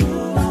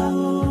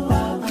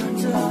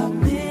 under the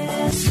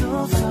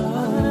mistletoe,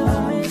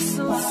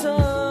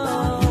 mistletoe.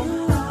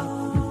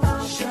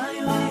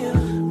 Shawty with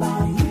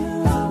you,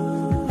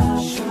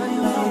 shawty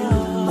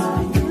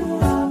with you,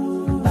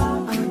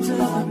 under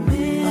the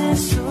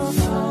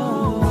mistletoe.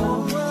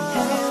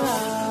 Hey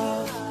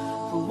love,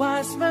 the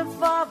wise men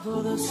follow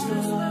the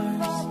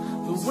stars,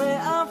 the way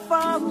I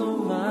follow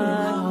my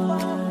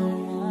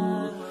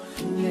heart.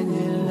 Can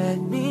you let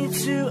me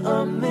to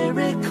a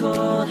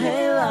miracle?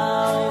 Hey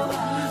love,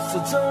 so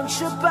don't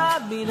you buy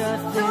me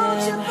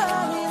nothing,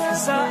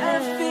 'cause I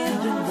am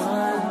feeling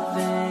one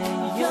thing.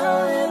 Your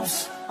lips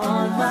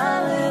on my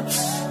lips,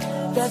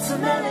 that's a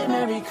merry,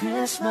 merry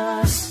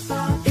Christmas.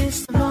 It's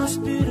the most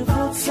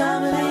beautiful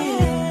time of the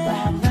year.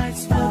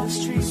 Lights fill the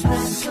streets,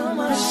 spreading so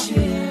much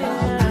cheer.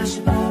 I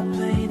should be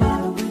playing in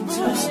the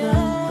winter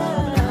snow,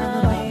 but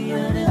I'll be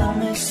under the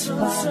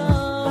mistletoe.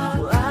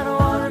 Well, I don't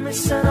wanna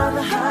miss out on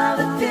the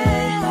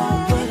holiday,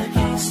 but I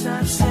can't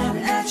stop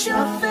staring at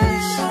your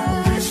face.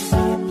 I should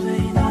be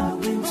playing in the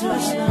winter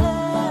snow,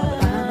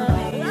 but I'll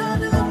be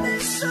under the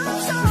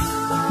mistletoe.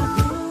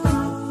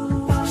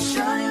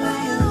 Shawty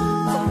with you,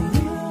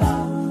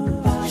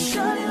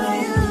 shawty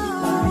with you,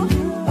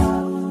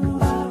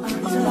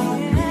 under the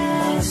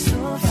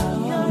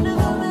mistletoe, under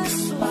the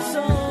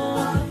mistletoe.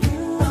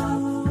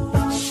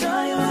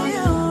 Shawty with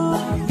you,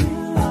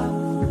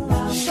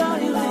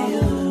 shawty with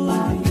you,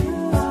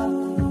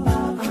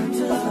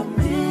 under the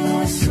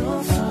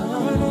mistletoe,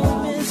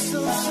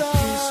 mistletoe.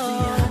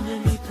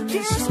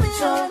 Kiss me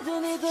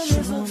underneath the mistletoe.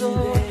 Show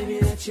me, baby,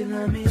 that you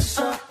love me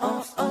so.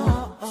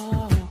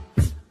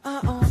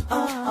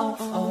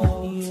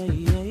 Yeah,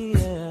 yeah,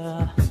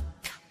 yeah.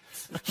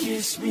 Now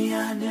kiss me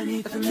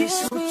underneath the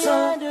mistletoe.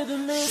 Show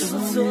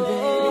me,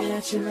 baby,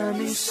 that you love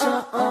me so.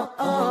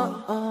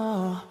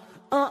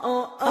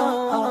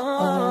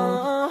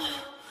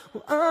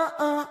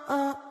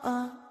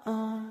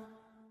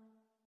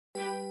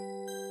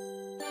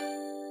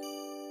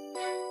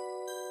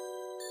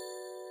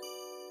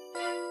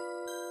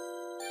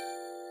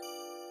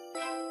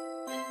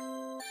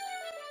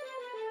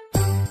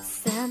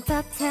 Santa,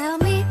 tell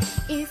me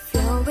if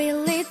you're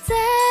really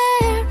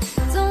there.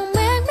 Don't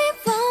make me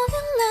fall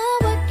in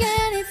love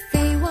again if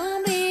they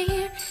won't be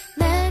here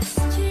next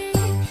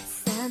year.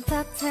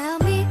 Santa, tell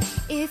me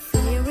if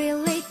he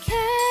really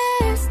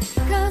cares,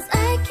 'cause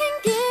I can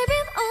give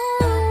it all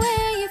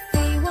away if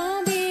he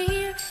won't be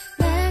here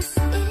next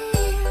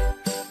year.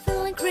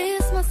 Feeling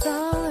Christmas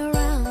all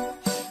around,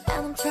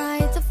 and I'm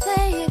trying to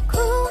play it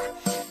cool,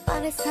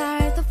 but it's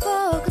hard to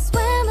focus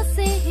when I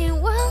see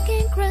him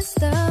walking across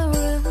the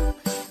room.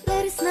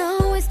 Let it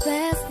snow is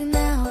best in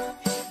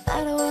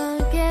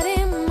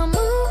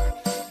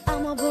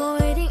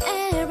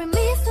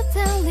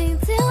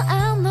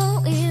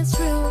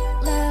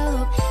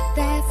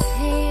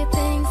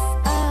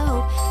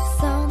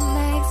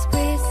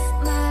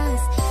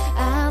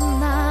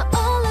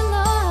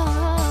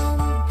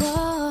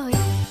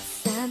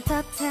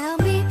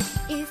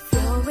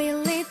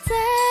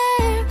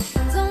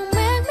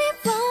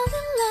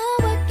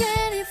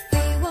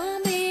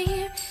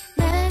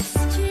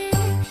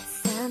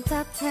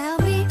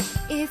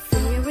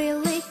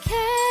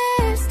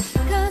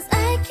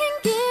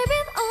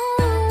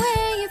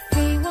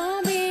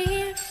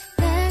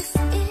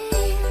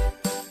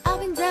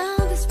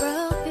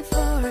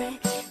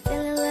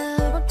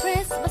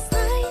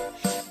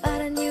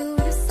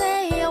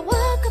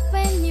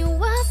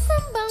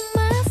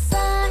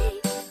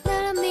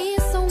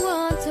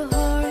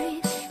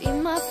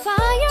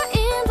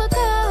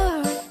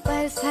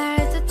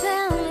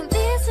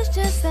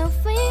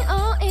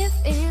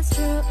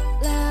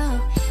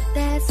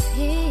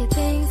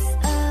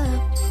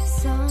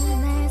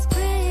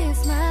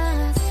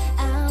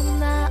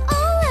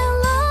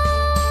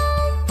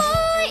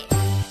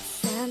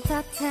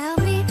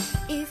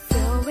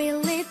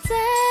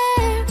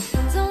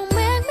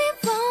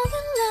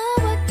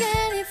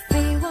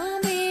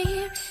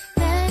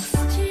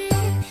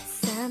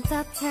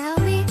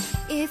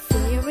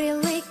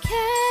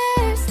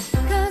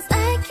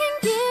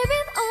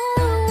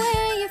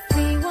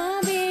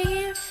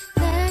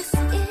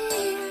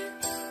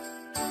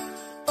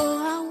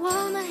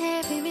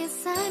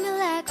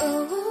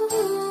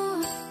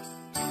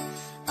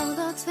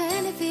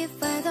me fit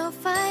by the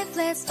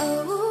fireplace.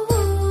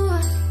 Oh,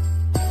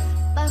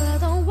 but I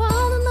don't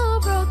want no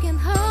broken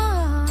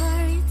heart.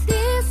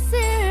 This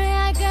year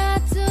I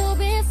got to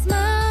be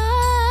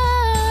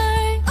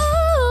smart.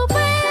 Oh,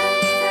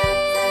 baby,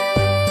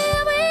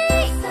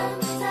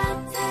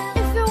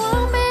 if you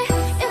want me,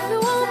 if you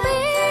want me,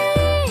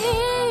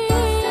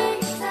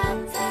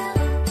 Santa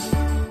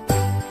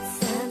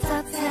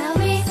tell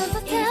me,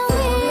 Santa tell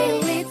me,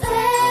 really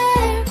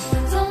there.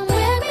 Don't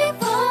let me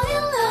fall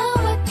in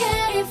love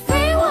again if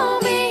we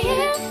won't be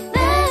here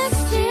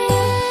next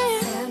year.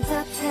 Santa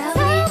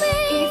tell me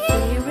if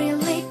he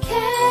really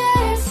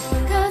cares,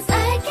 'cause I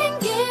can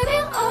give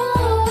it all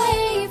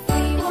away if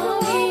we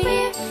won't be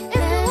here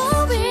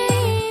next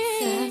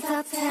year. Santa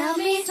tell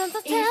me,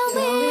 Santa tell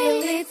me,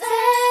 really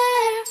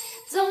there.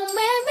 Don't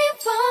make me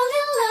fall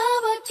in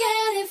love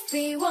again if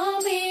we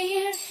won't be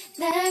here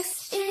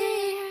next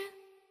year.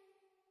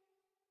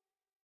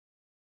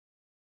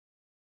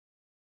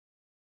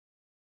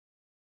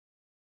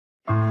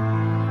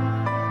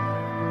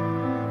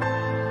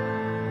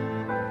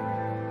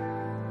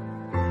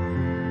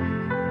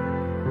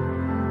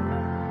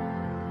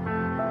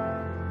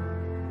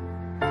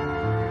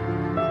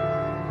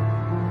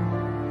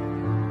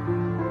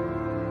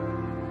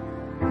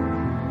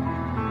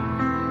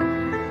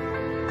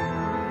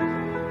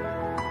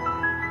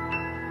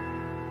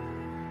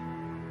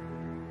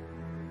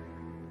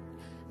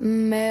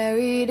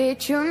 Mary,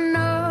 did you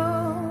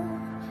know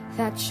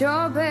that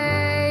your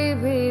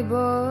baby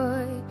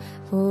boy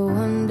will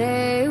one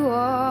day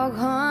walk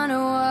on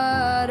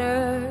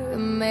water?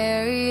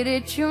 Mary,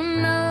 did you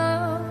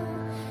know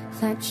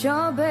that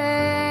your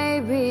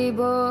baby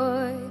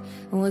boy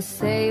will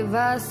save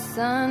our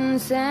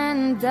sons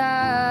and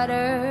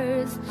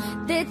daughters?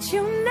 Did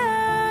you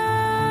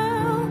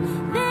know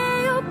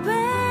that your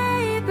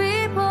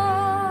baby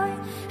boy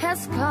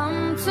has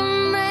come to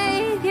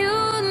make you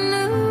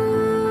new?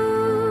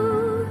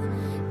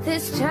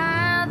 This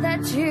child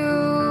that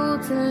you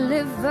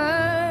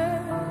deliver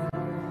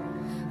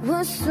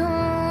will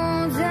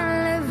soon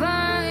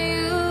deliver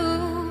you.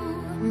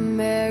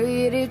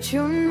 Mary, did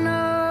you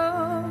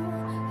know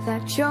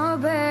that your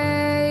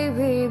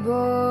baby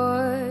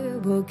boy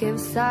will give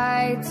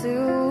sight to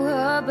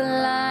a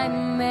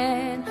blind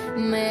man?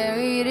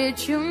 Mary, did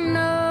you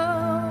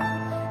know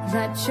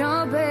that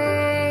your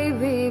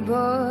baby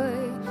boy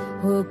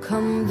will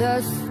calm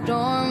the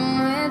storm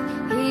with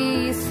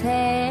his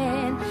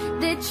hand?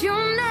 Did you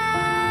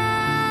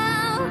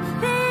know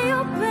that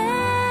your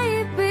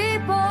baby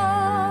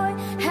boy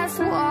has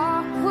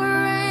walked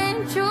where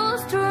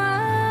angels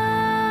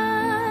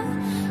run?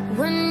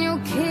 When you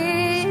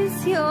kiss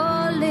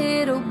your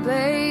little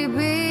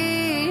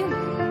baby,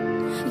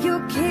 you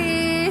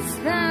kiss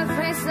the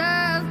face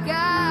of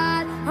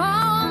God.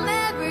 Oh,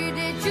 Mary,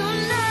 did you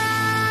know?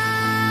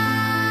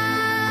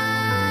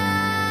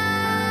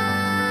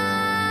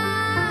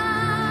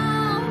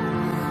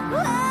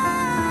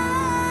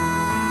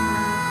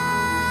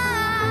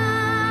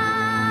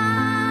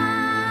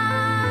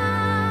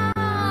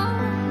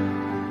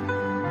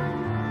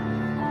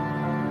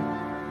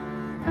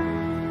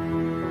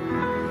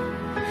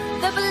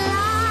 The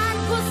blind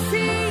will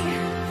see,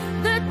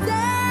 the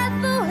deaf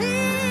will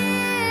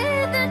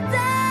hear, the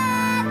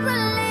dead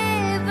will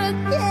live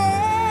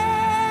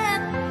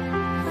again.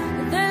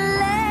 The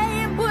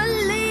lame will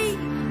leap,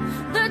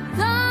 the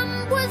dumb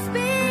will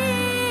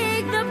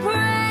speak, the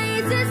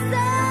praises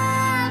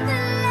of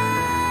the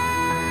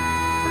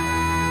Lamb.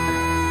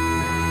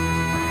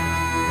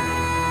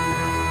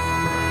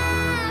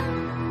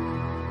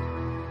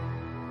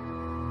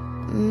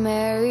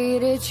 Mary,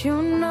 did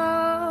you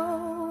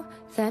know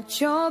that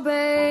your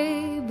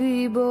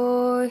baby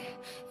boy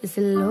is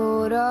the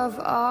Lord of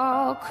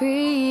all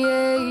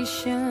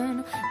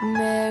creation?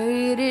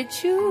 Mary, did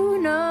you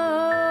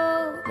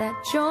know that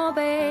your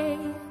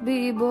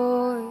baby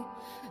boy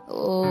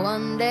will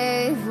one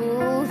day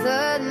rule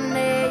the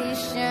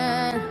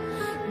nation?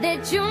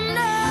 Did you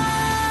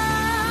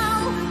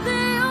know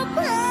that your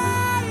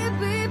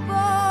baby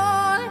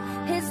boy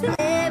is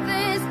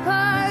heaven's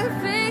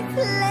perfect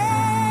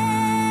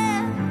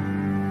land?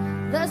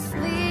 The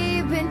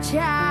sleeping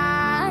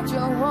child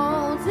you're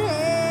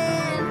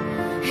holding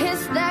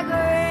is the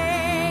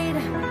great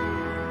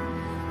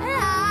I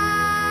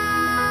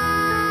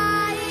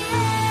am.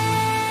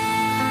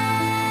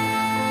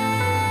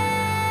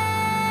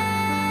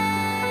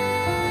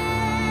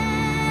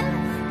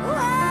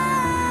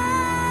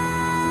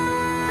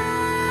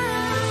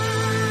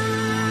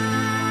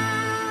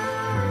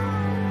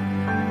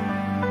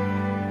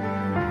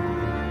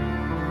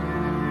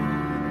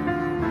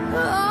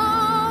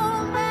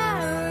 Oh,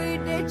 Mary,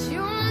 did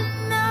you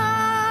know?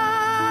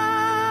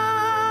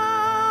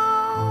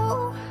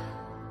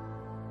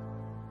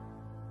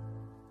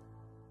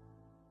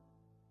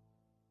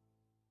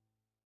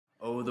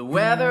 Oh, the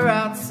weather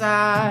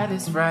outside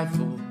is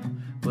frightful,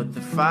 but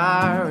the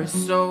fire is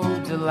so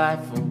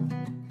delightful.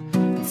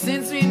 And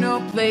since we no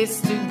place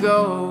to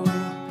go,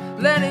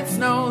 let it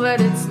snow,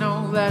 let it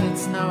snow, let it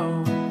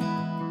snow.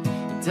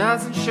 It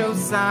doesn't show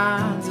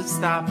signs of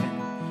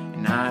stopping,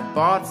 and I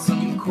bought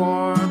some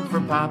corn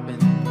for popping.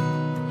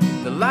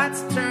 The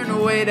lights turn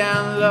way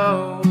down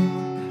low.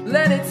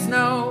 Let it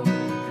snow,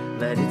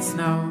 let it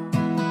snow.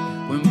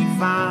 When we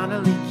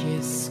finally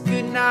kiss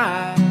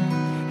goodnight,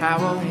 how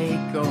I'll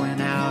hate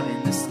going out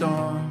in the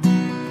storm.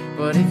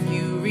 But if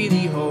you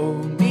really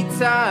hold me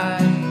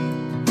tight,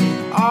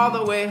 all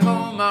the way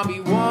home I'll be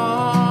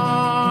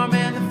warm.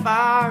 And the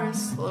fire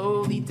is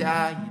slowly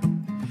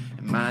dying,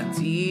 and my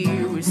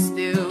dear, we're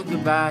still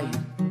goodbye.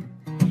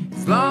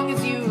 As long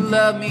as you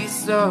love me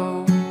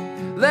so,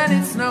 let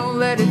it snow,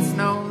 let it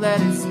snow,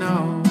 let it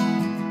snow.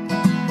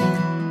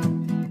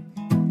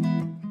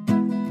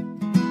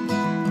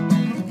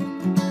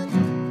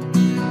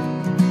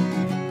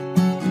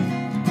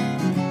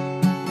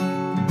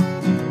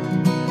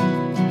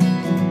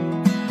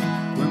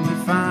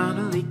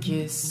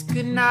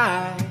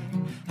 Goodnight,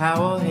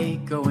 how I'll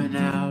hate going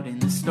out in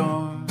the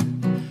storm.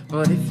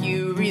 But if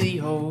you really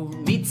hold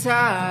me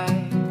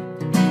tight,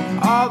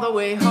 all the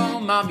way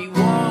home I'll be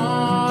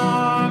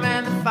warm.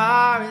 And the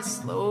fire is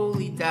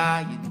slowly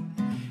dying,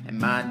 and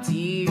my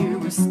dear,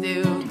 we're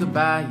still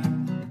goodbye.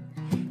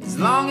 As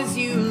long as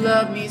you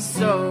love me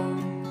so,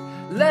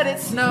 let it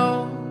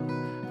snow,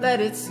 let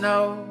it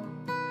snow,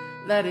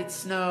 let it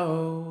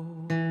snow.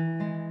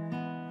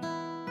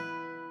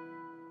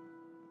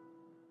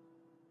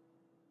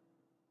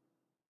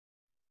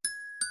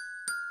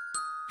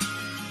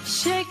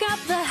 Shake up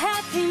the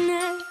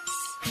happiness,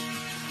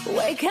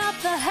 wake up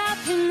the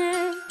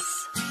happiness,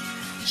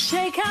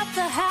 shake up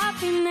the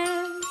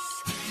happiness,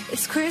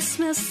 it's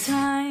Christmas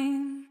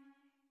time.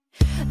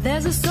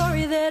 There's a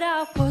story that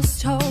I was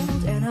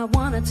told, and I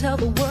wanna tell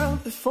the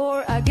world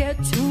before I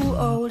get too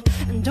old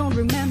and don't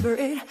remember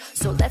it.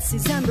 So let's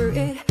dissemble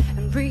it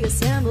and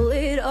reassemble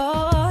it.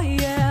 Oh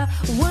yeah.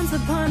 Once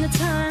upon a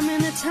time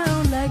in a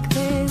town like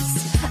this,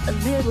 a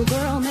little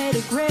girl made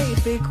a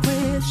great big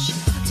wish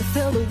to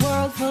fill the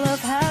world full of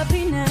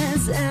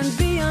happiness and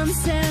be on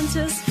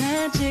Santa's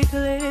magic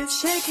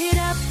list. Shake it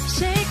up,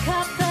 shake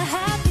up the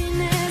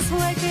happiness,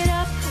 wake it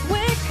up,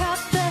 wake up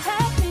the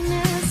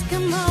happiness.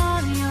 Come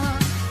on, y'all,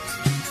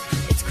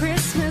 it's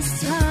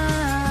Christmas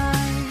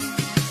time.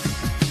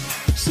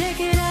 Shake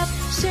it up,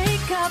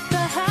 shake up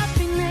the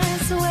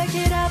happiness, wake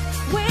it up,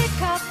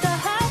 wake up the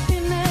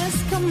happiness.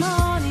 Come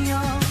on,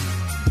 y'all,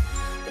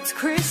 it's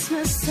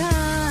Christmas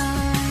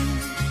time.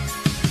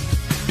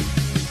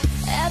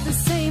 At the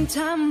same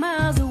time,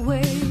 miles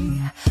away,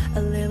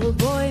 a little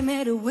boy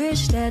made a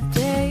wish that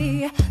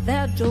day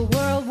that the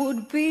world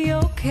would be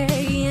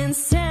okay, and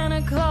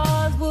Santa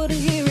Claus would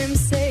hear him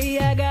say,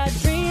 I got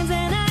dreams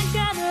and I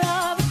got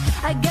love,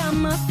 I got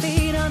my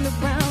feet on the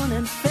ground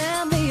and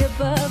family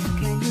above.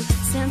 Can you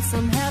send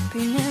some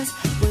happiness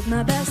with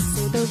my best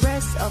to the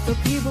rest of the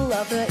people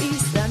of the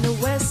East and the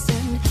West?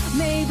 And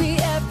maybe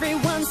every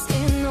once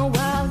in a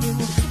while you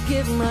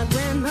give my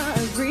grandma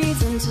a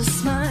reason to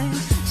smile,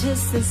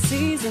 just a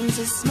season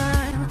to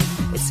smile.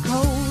 It's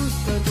cold,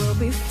 but we'll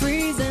be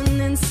freezing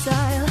in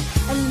style.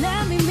 And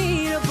let me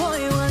meet a boy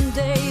one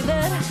day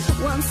that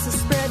wants to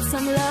spread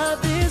some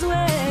love this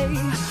way.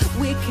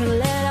 We can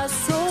let our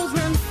souls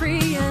run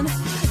free, and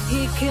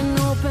he can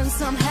open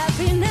some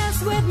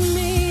happiness with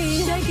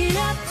me. Shake it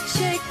up,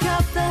 shake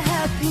up the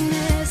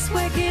happiness,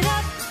 wake it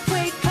up,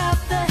 wake up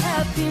the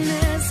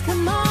happiness.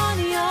 Come on,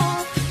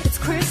 y'all, it's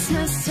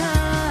Christmas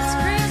time. It's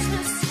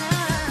Christmas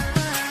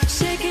time.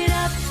 Shake it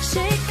up,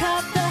 shake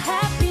up the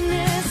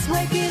happiness,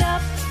 wake it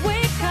up,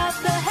 wake up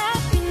the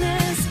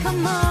happiness.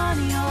 Come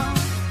on, y'all,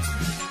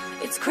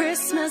 it's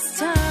Christmas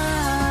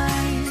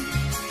time.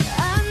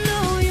 I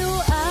know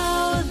you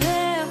out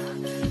there,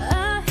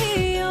 I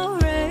hear your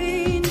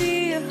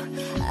reindeer,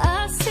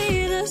 I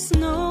see the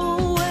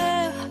snow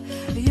where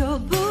your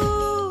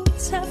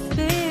boots have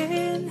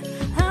been.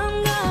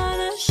 I'm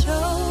gonna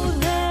show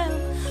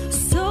them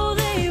so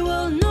they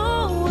will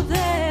know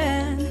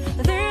then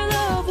their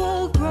love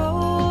will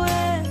grow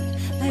and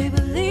they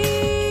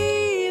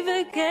believe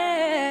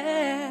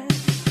again.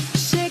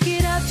 Shake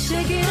it up,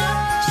 shake it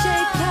up,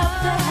 shake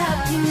up the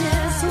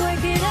happiness,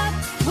 wake it up,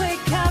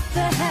 wake up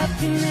the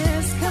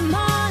happiness. Come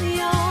on,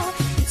 y'all,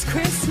 it's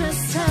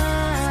Christmas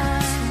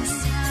time.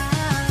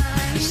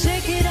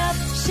 Shake it up,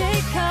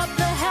 shake up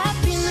the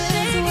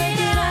happiness, wake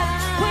it up,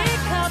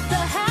 wake up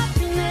the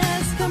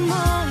happiness. Come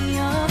on,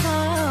 y'all,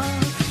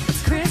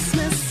 it's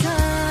Christmas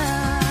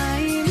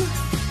time.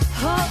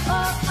 Oh,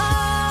 oh, oh,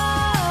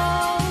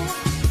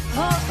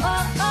 oh,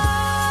 oh,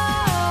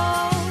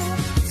 oh,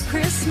 it's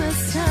Christmas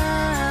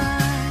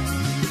time.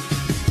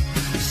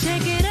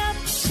 Shake it up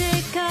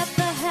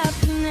the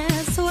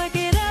happiness, wake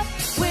it up,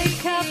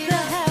 wake up the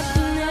happiness.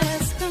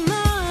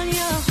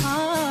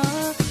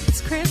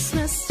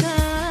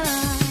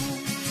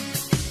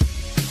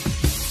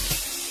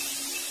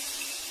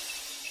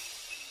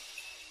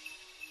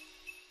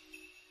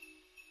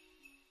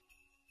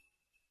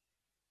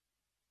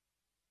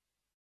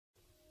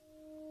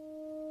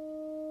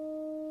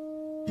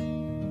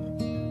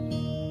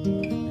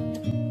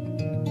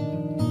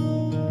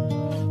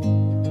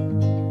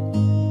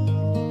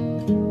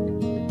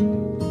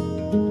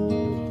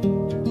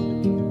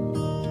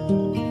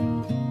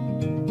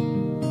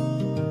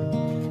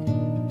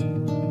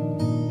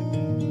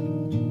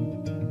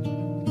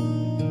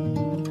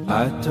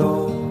 I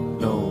don't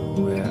know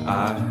where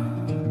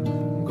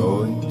I'm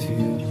going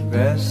to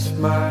rest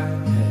my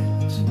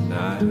head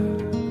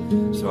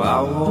tonight, so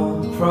I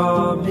won't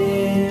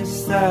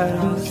promise that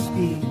I'll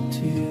speak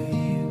to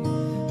you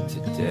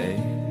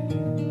today.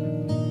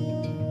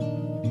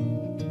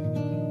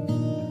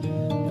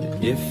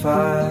 But if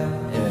I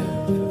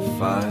ever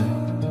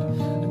find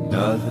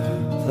another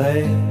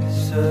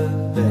place, a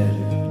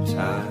better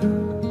time,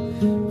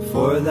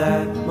 for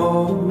that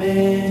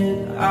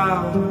moment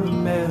I'll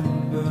remember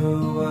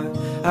what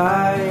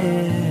I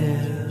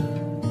am.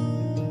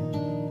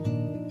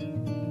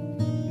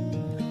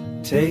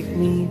 Take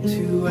me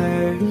to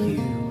where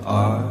you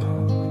are,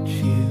 what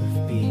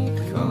you've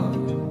become,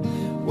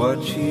 what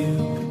you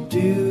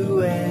do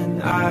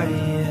when I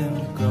am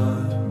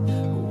gone. I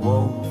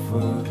won't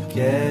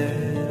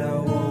forget, I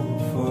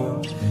won't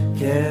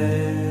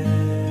forget.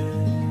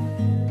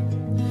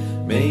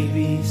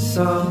 Maybe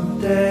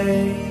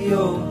someday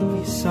you'll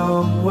be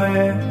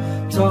somewhere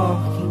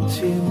talking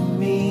to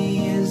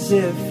me as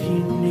if you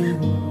knew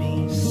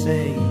me,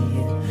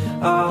 saying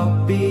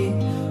I'll be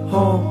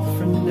home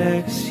for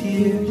next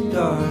year,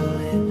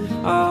 darling,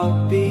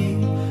 I'll be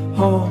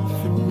home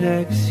for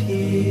next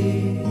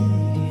year.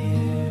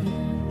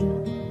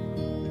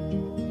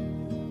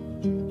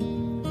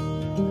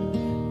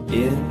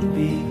 In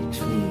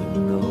between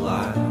the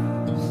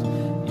lines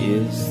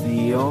is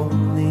the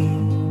only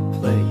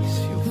place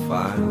you'll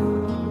find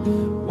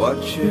what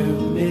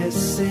you're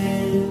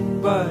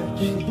missing, but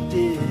you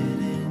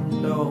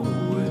didn't know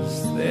was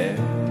there.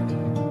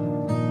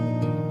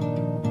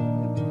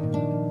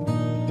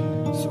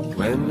 So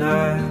when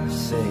I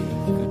say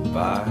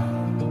goodbye,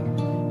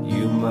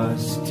 you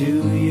must do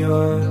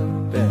your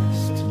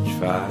best to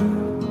try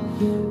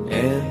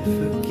and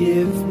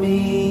forgive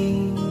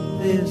me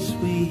this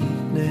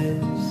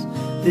weakness,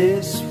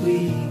 this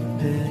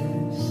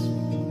weakness.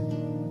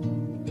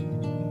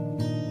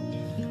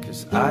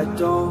 I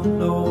don't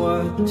know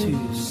what to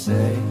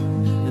say.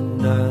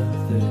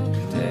 Another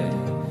day,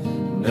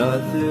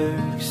 another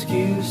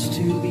excuse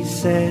to be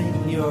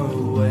sent your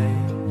way.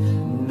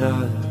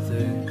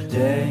 Another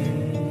day,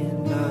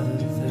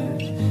 another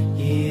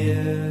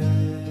year.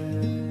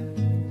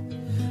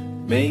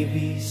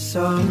 Maybe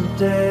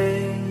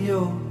someday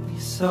you'll be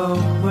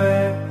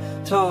somewhere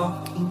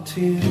talking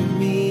to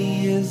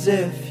me as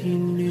if you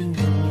knew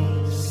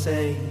me,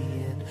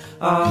 saying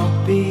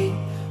I'll be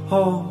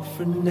home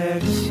for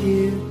next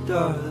year,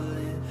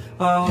 darling,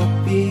 I'll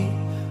be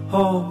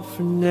home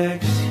for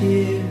next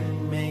year.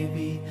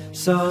 Maybe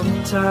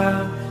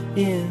sometime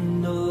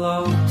in a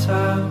long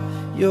time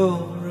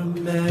you'll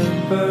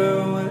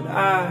remember what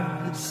I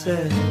had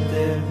said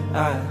there.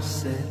 I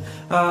said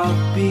I'll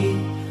be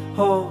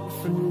home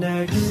for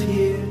next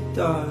year,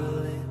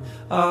 darling,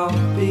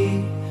 I'll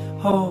be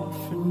home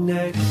for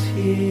next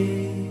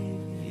year.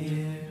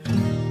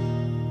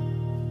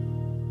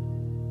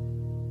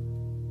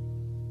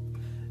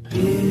 If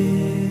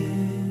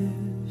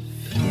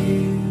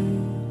you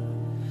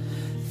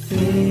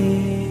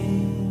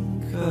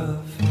think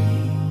of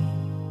me,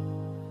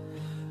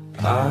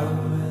 I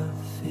will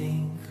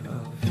think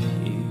of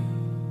you.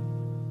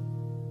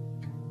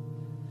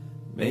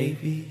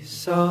 Maybe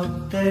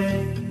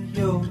someday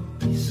you'll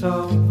be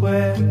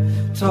somewhere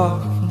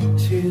talking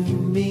to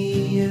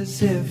me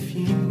as if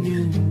you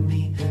knew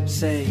me,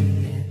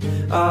 saying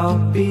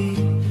I'll be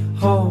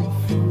home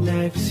for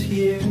next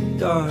year,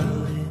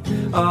 darling,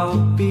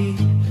 I'll be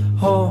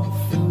home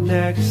for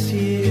next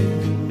year.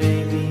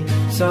 Maybe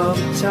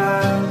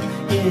sometime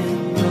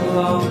in a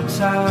long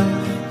time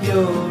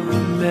you'll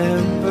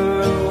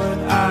remember what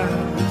I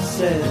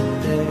said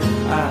there.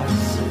 I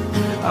said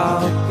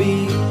I'll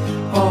be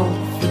home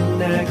for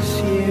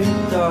next year,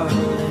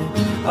 darling,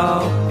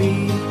 I'll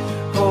be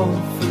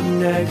home for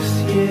next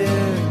year.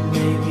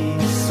 Maybe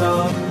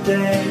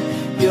someday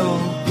you'll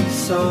be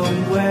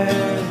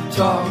somewhere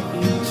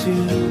talking to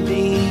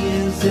me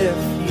as if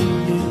you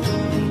knew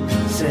me,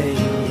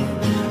 saying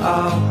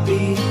I'll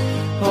be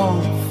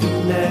home for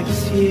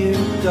next year,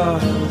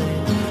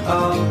 darling,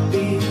 I'll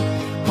be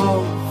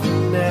home for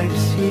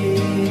next year.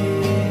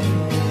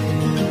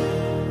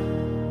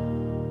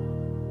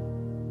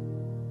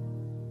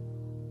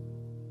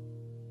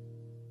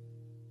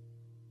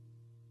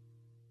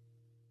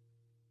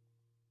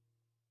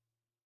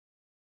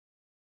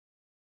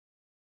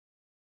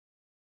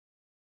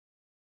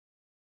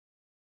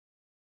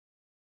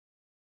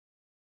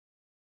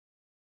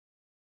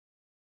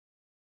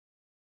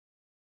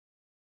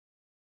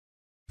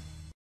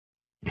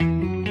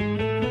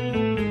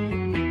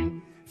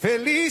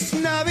 Feliz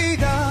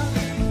Navidad,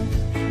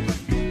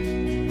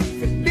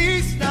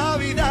 feliz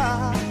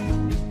Navidad,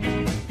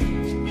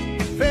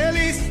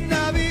 feliz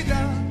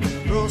Navidad,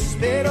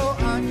 próspero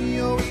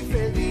año y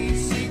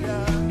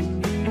felicidad.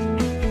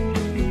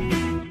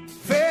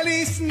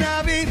 Feliz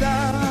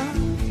Navidad,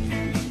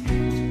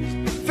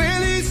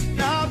 feliz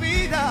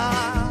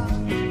Navidad,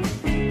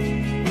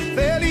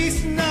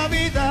 feliz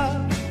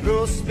Navidad,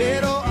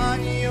 próspero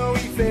año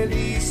y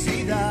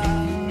felicidad.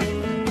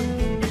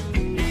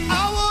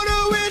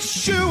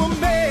 You a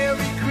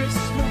Merry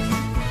Christmas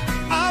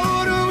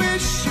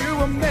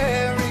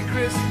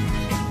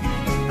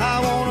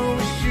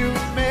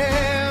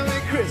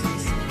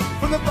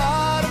from the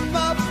bottom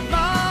of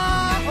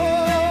my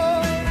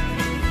heart.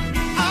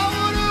 I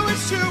wanna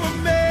wish you a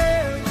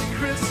Merry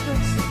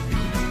Christmas.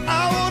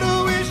 I wanna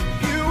wish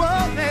you a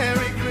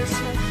Merry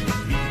Christmas.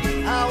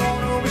 I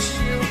wanna wish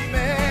you a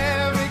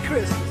Merry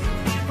Christmas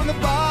from the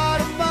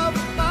bottom of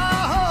my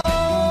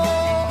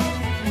heart.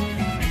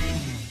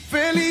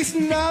 Feliz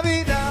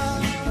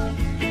Navidad.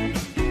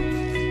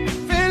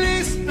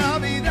 Feliz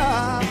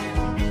Navidad.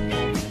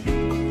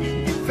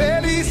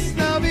 Feliz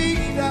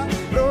Navidad.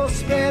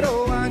 Próspero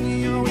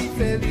año y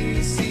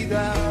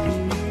felicidad.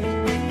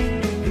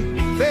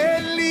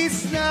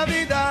 Feliz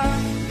Navidad.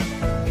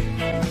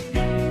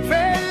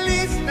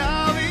 Feliz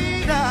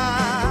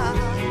Navidad.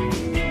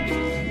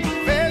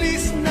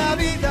 Feliz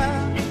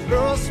Navidad.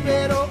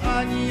 Próspero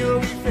año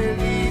y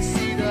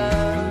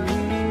felicidad.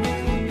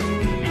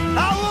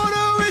 I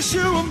wanna wish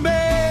you a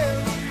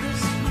Merry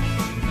Christmas.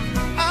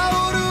 I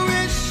wanna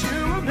wish you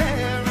a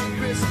Merry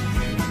Christmas.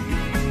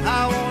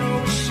 I wanna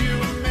wish you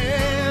a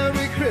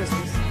Merry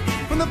Christmas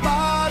from the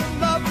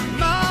bottom of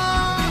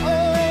my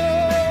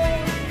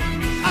heart.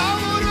 I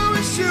wanna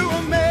wish you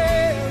a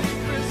Merry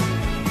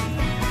Christmas.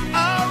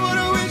 I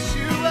wanna wish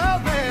you a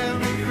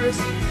Merry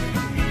Christmas.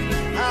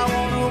 I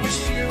wanna wish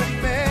you a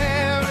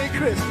Merry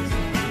Christmas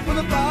from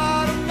the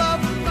bottom of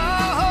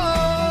my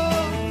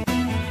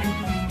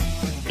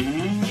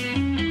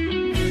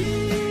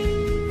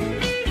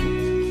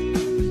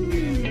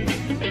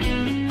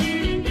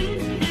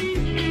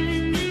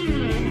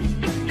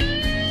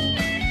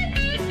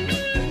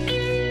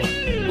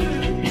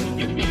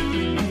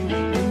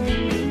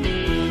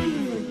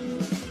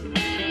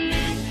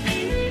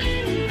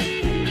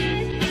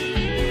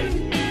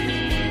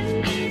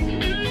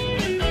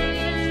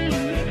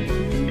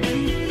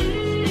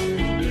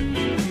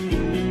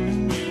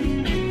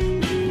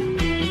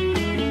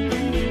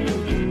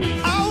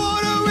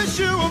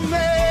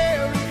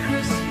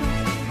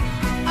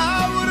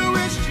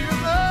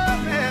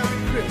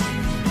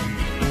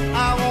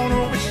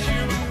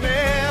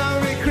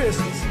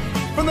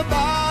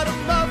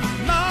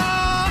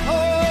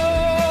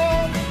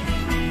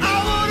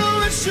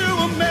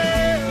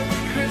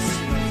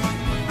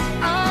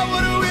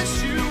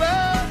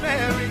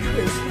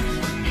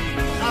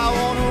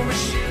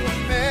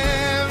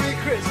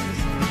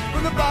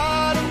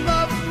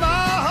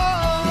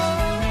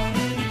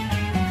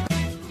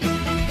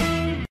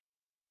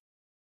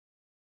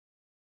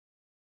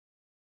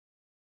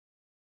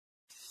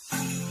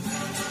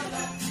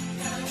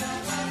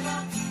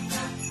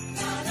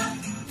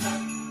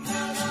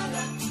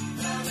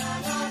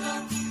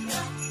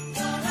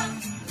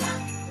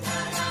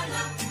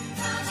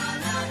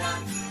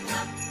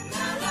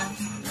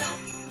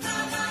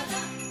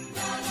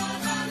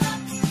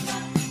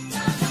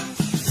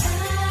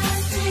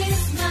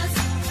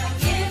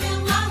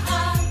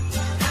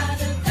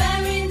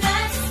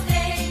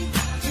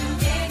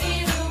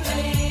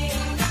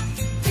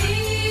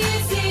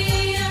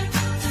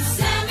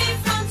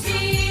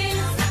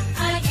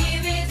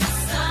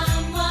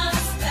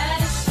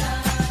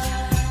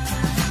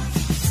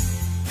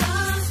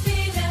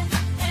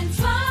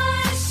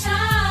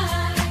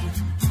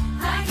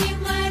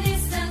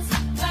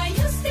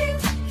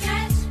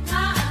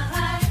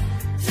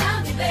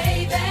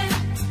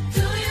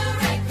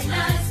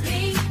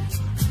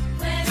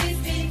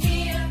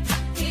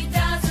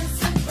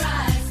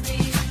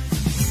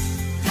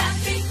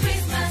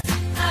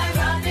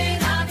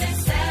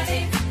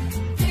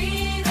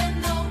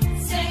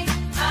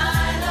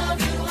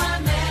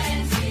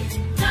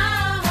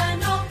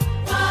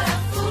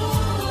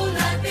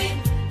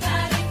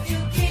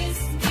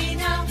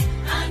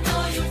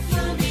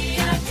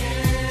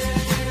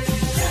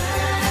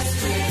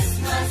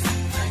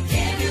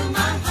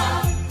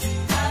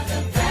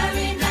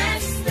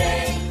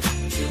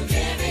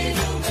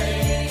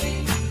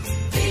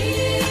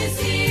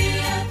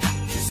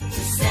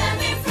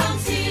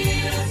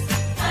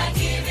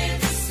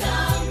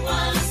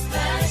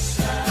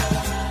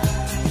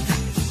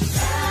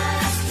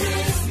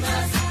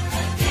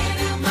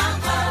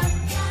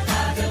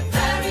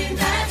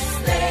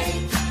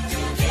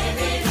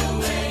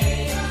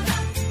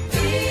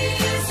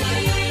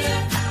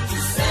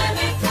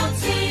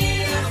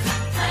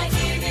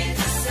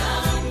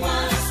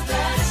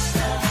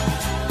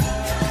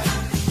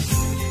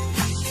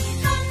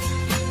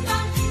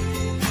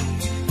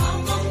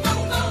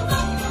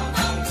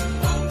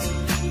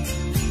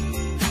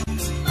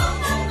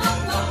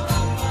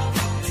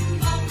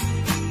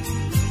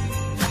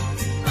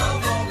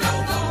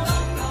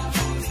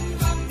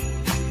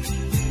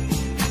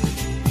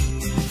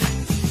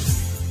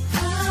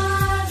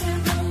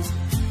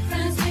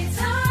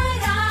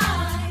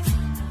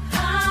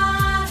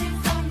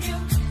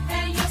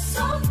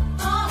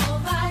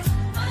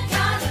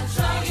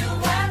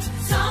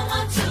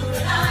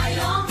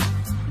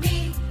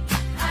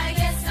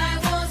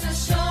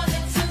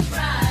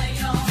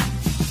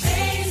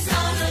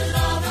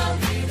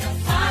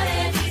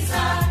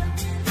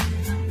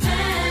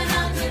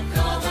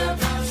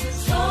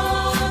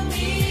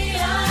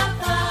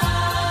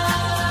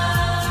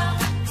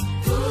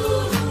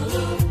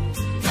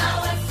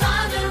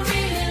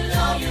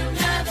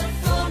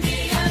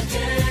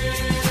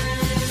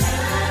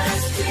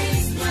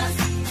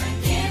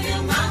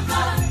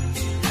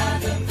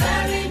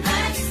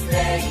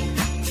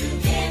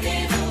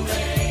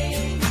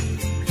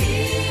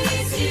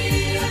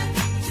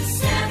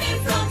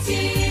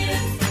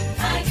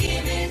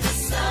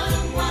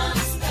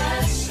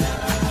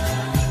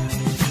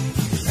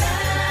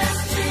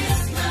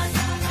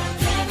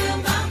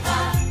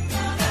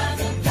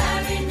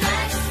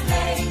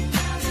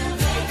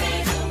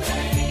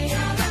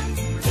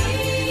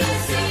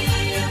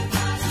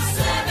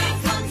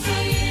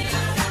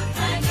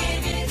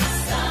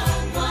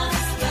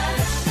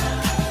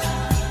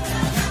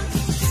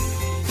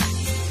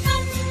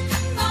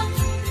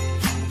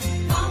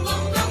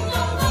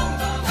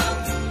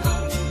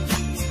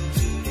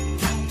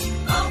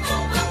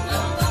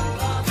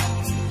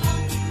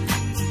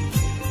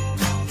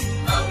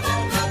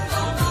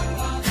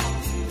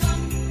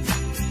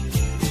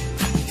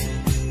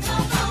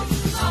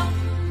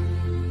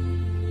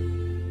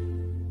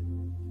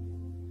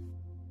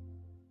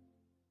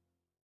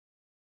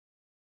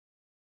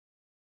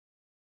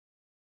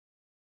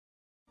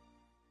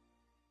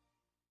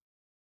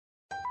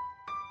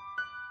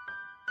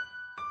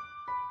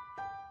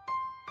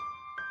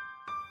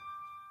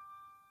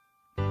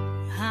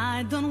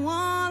I don't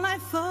want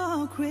life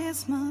for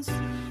Christmas.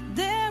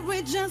 There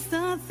is just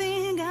a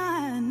thing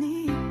I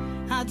need.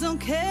 I don't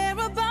care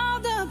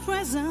about the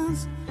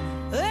presents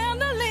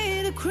and the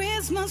little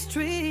Christmas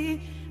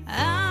tree.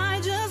 I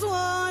just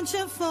want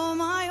you for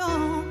my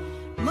own,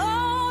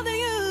 more than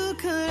you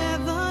could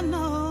ever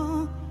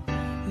know.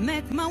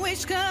 Make my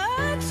wish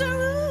come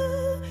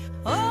true.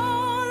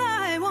 All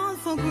I want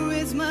for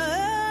Christmas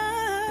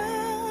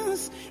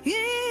is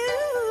you.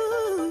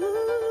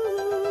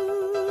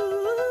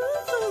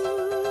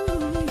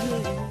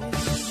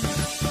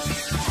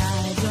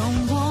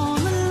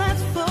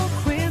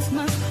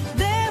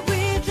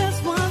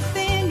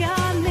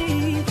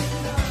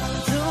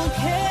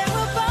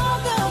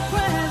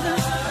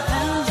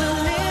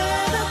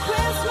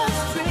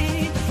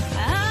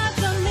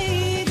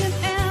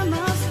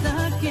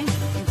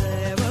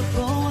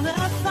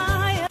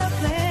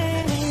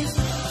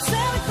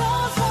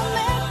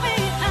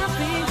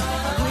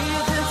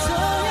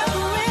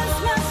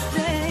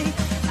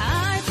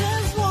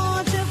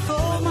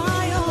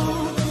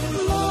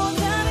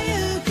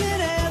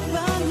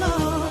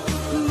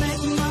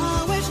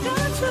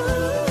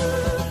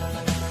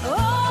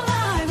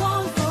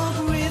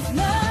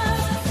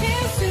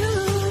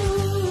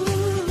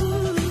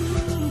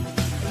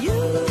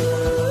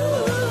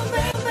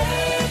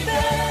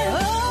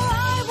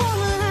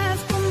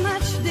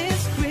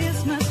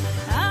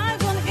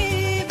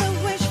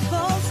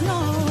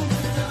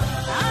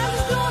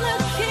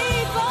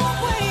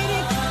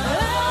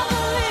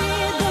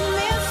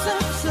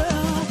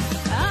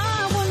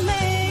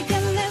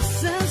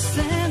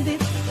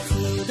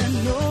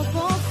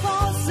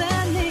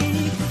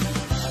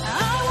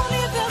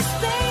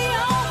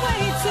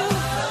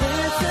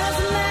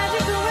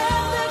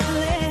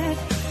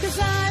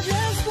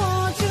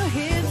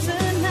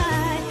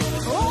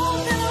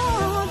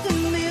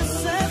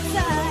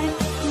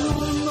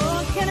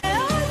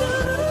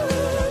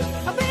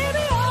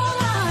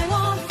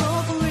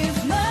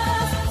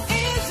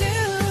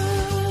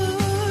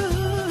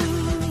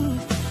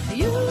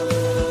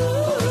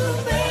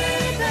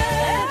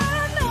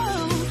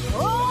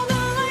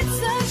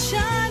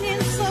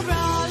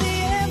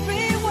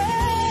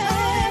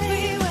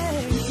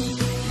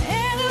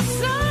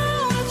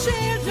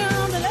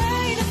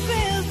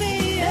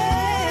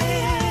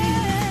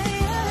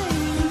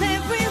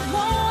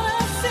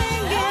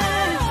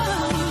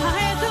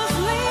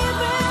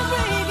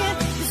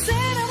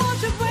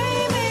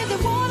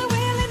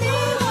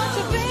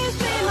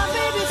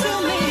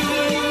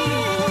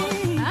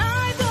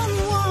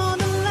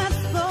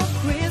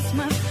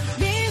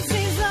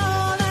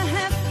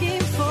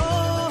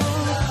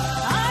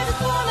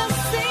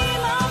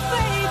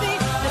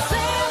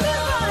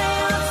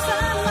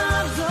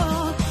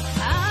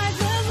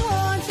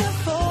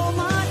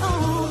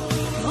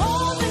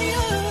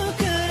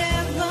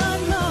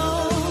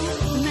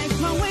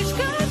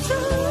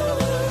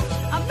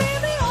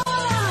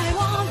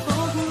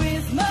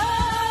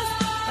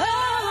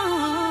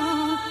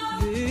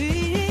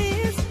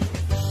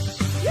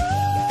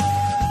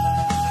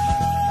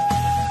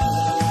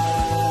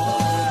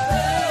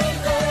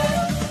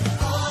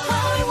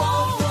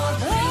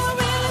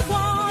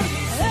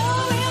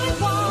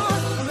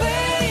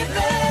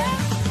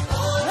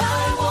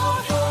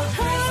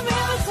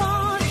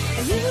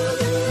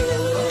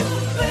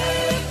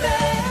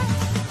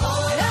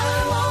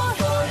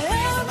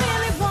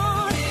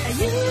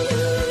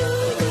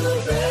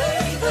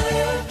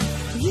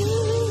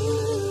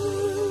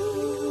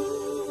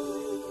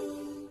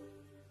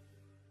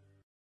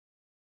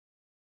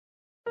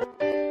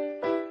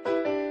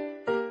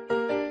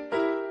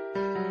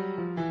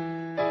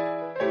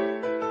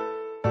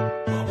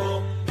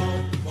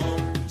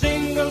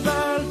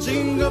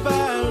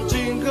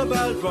 Jingle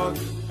bell rock,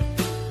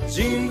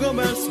 jingle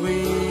bell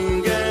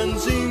swing and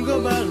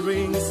jingle bell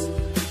rings.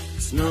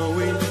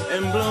 Snowing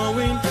and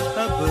blowing,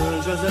 a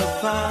bulges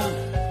of fun.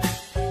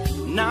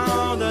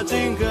 Now the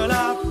jingle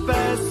up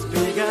has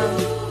begun.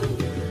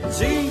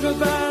 Jingle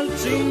bell,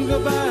 jingle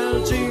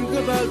bell,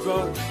 jingle bell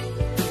rock.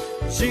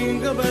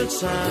 Jingle bell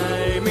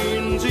chime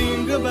in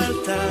jingle bell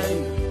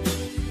time.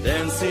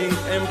 Dancing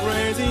and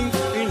praising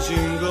in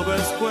Jingle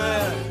Bell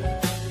Square.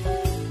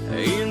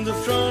 In the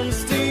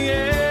front's the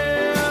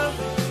air,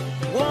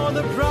 what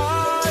a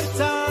bright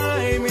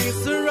time,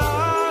 it's the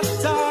rock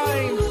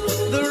time,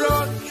 the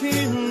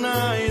rocking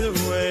night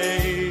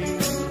away.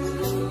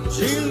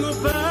 Jingle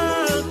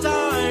bell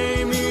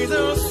time is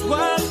a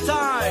swell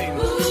time,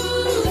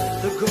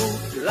 the goat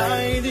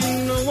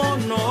gliding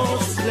on our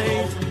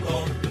sleigh.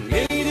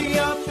 Giddy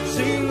up,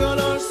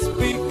 jinglers,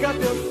 pick up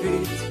your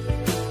feet,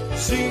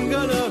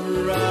 jingle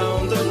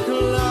around the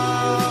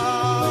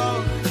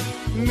clock.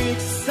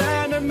 Mix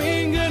and a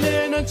mingle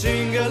and a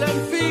jingle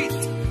and feet.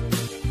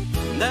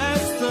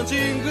 That's the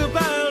Jingle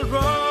Bell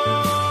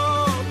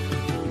Rock.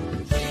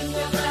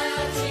 Jingle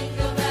bell,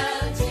 jingle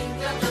bell,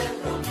 jingle bell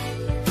rock.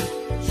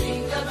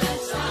 Jingle bell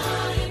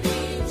chime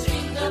in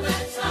jingle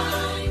bell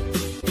time.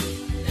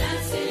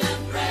 Dancing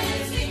and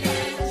praising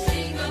in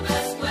Jingle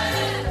Bell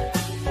Square.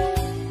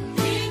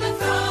 In the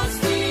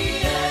frosty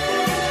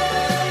air,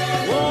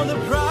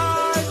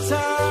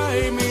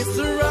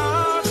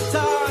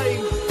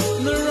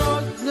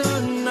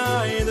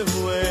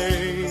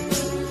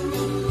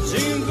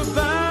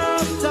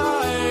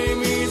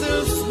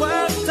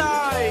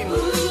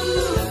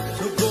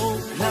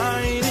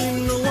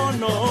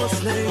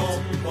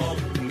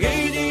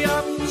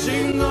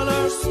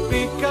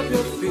 up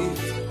your feet,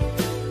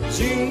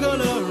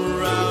 jingle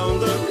around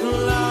the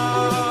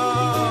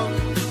clock.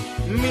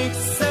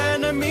 Mix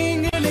and a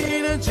mingle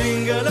in a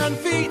jingle and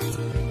feet.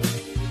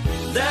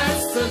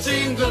 That's the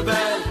jingle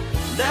bell,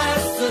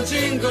 that's the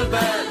jingle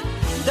bell,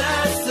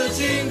 that's the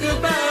jingle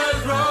bell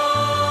rock.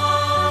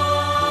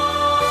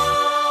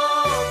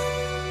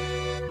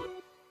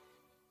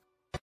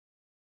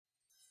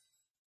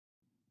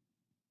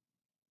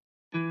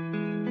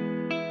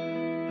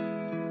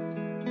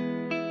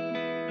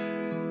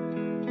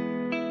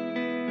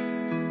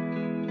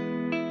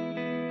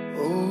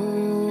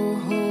 Oh,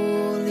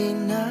 holy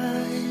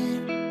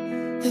night,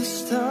 the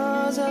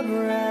stars are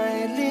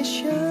brightly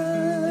shining.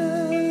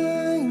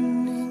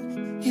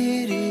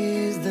 It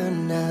is the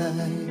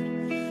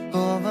night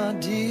of our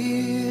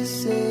dear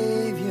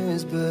Savior.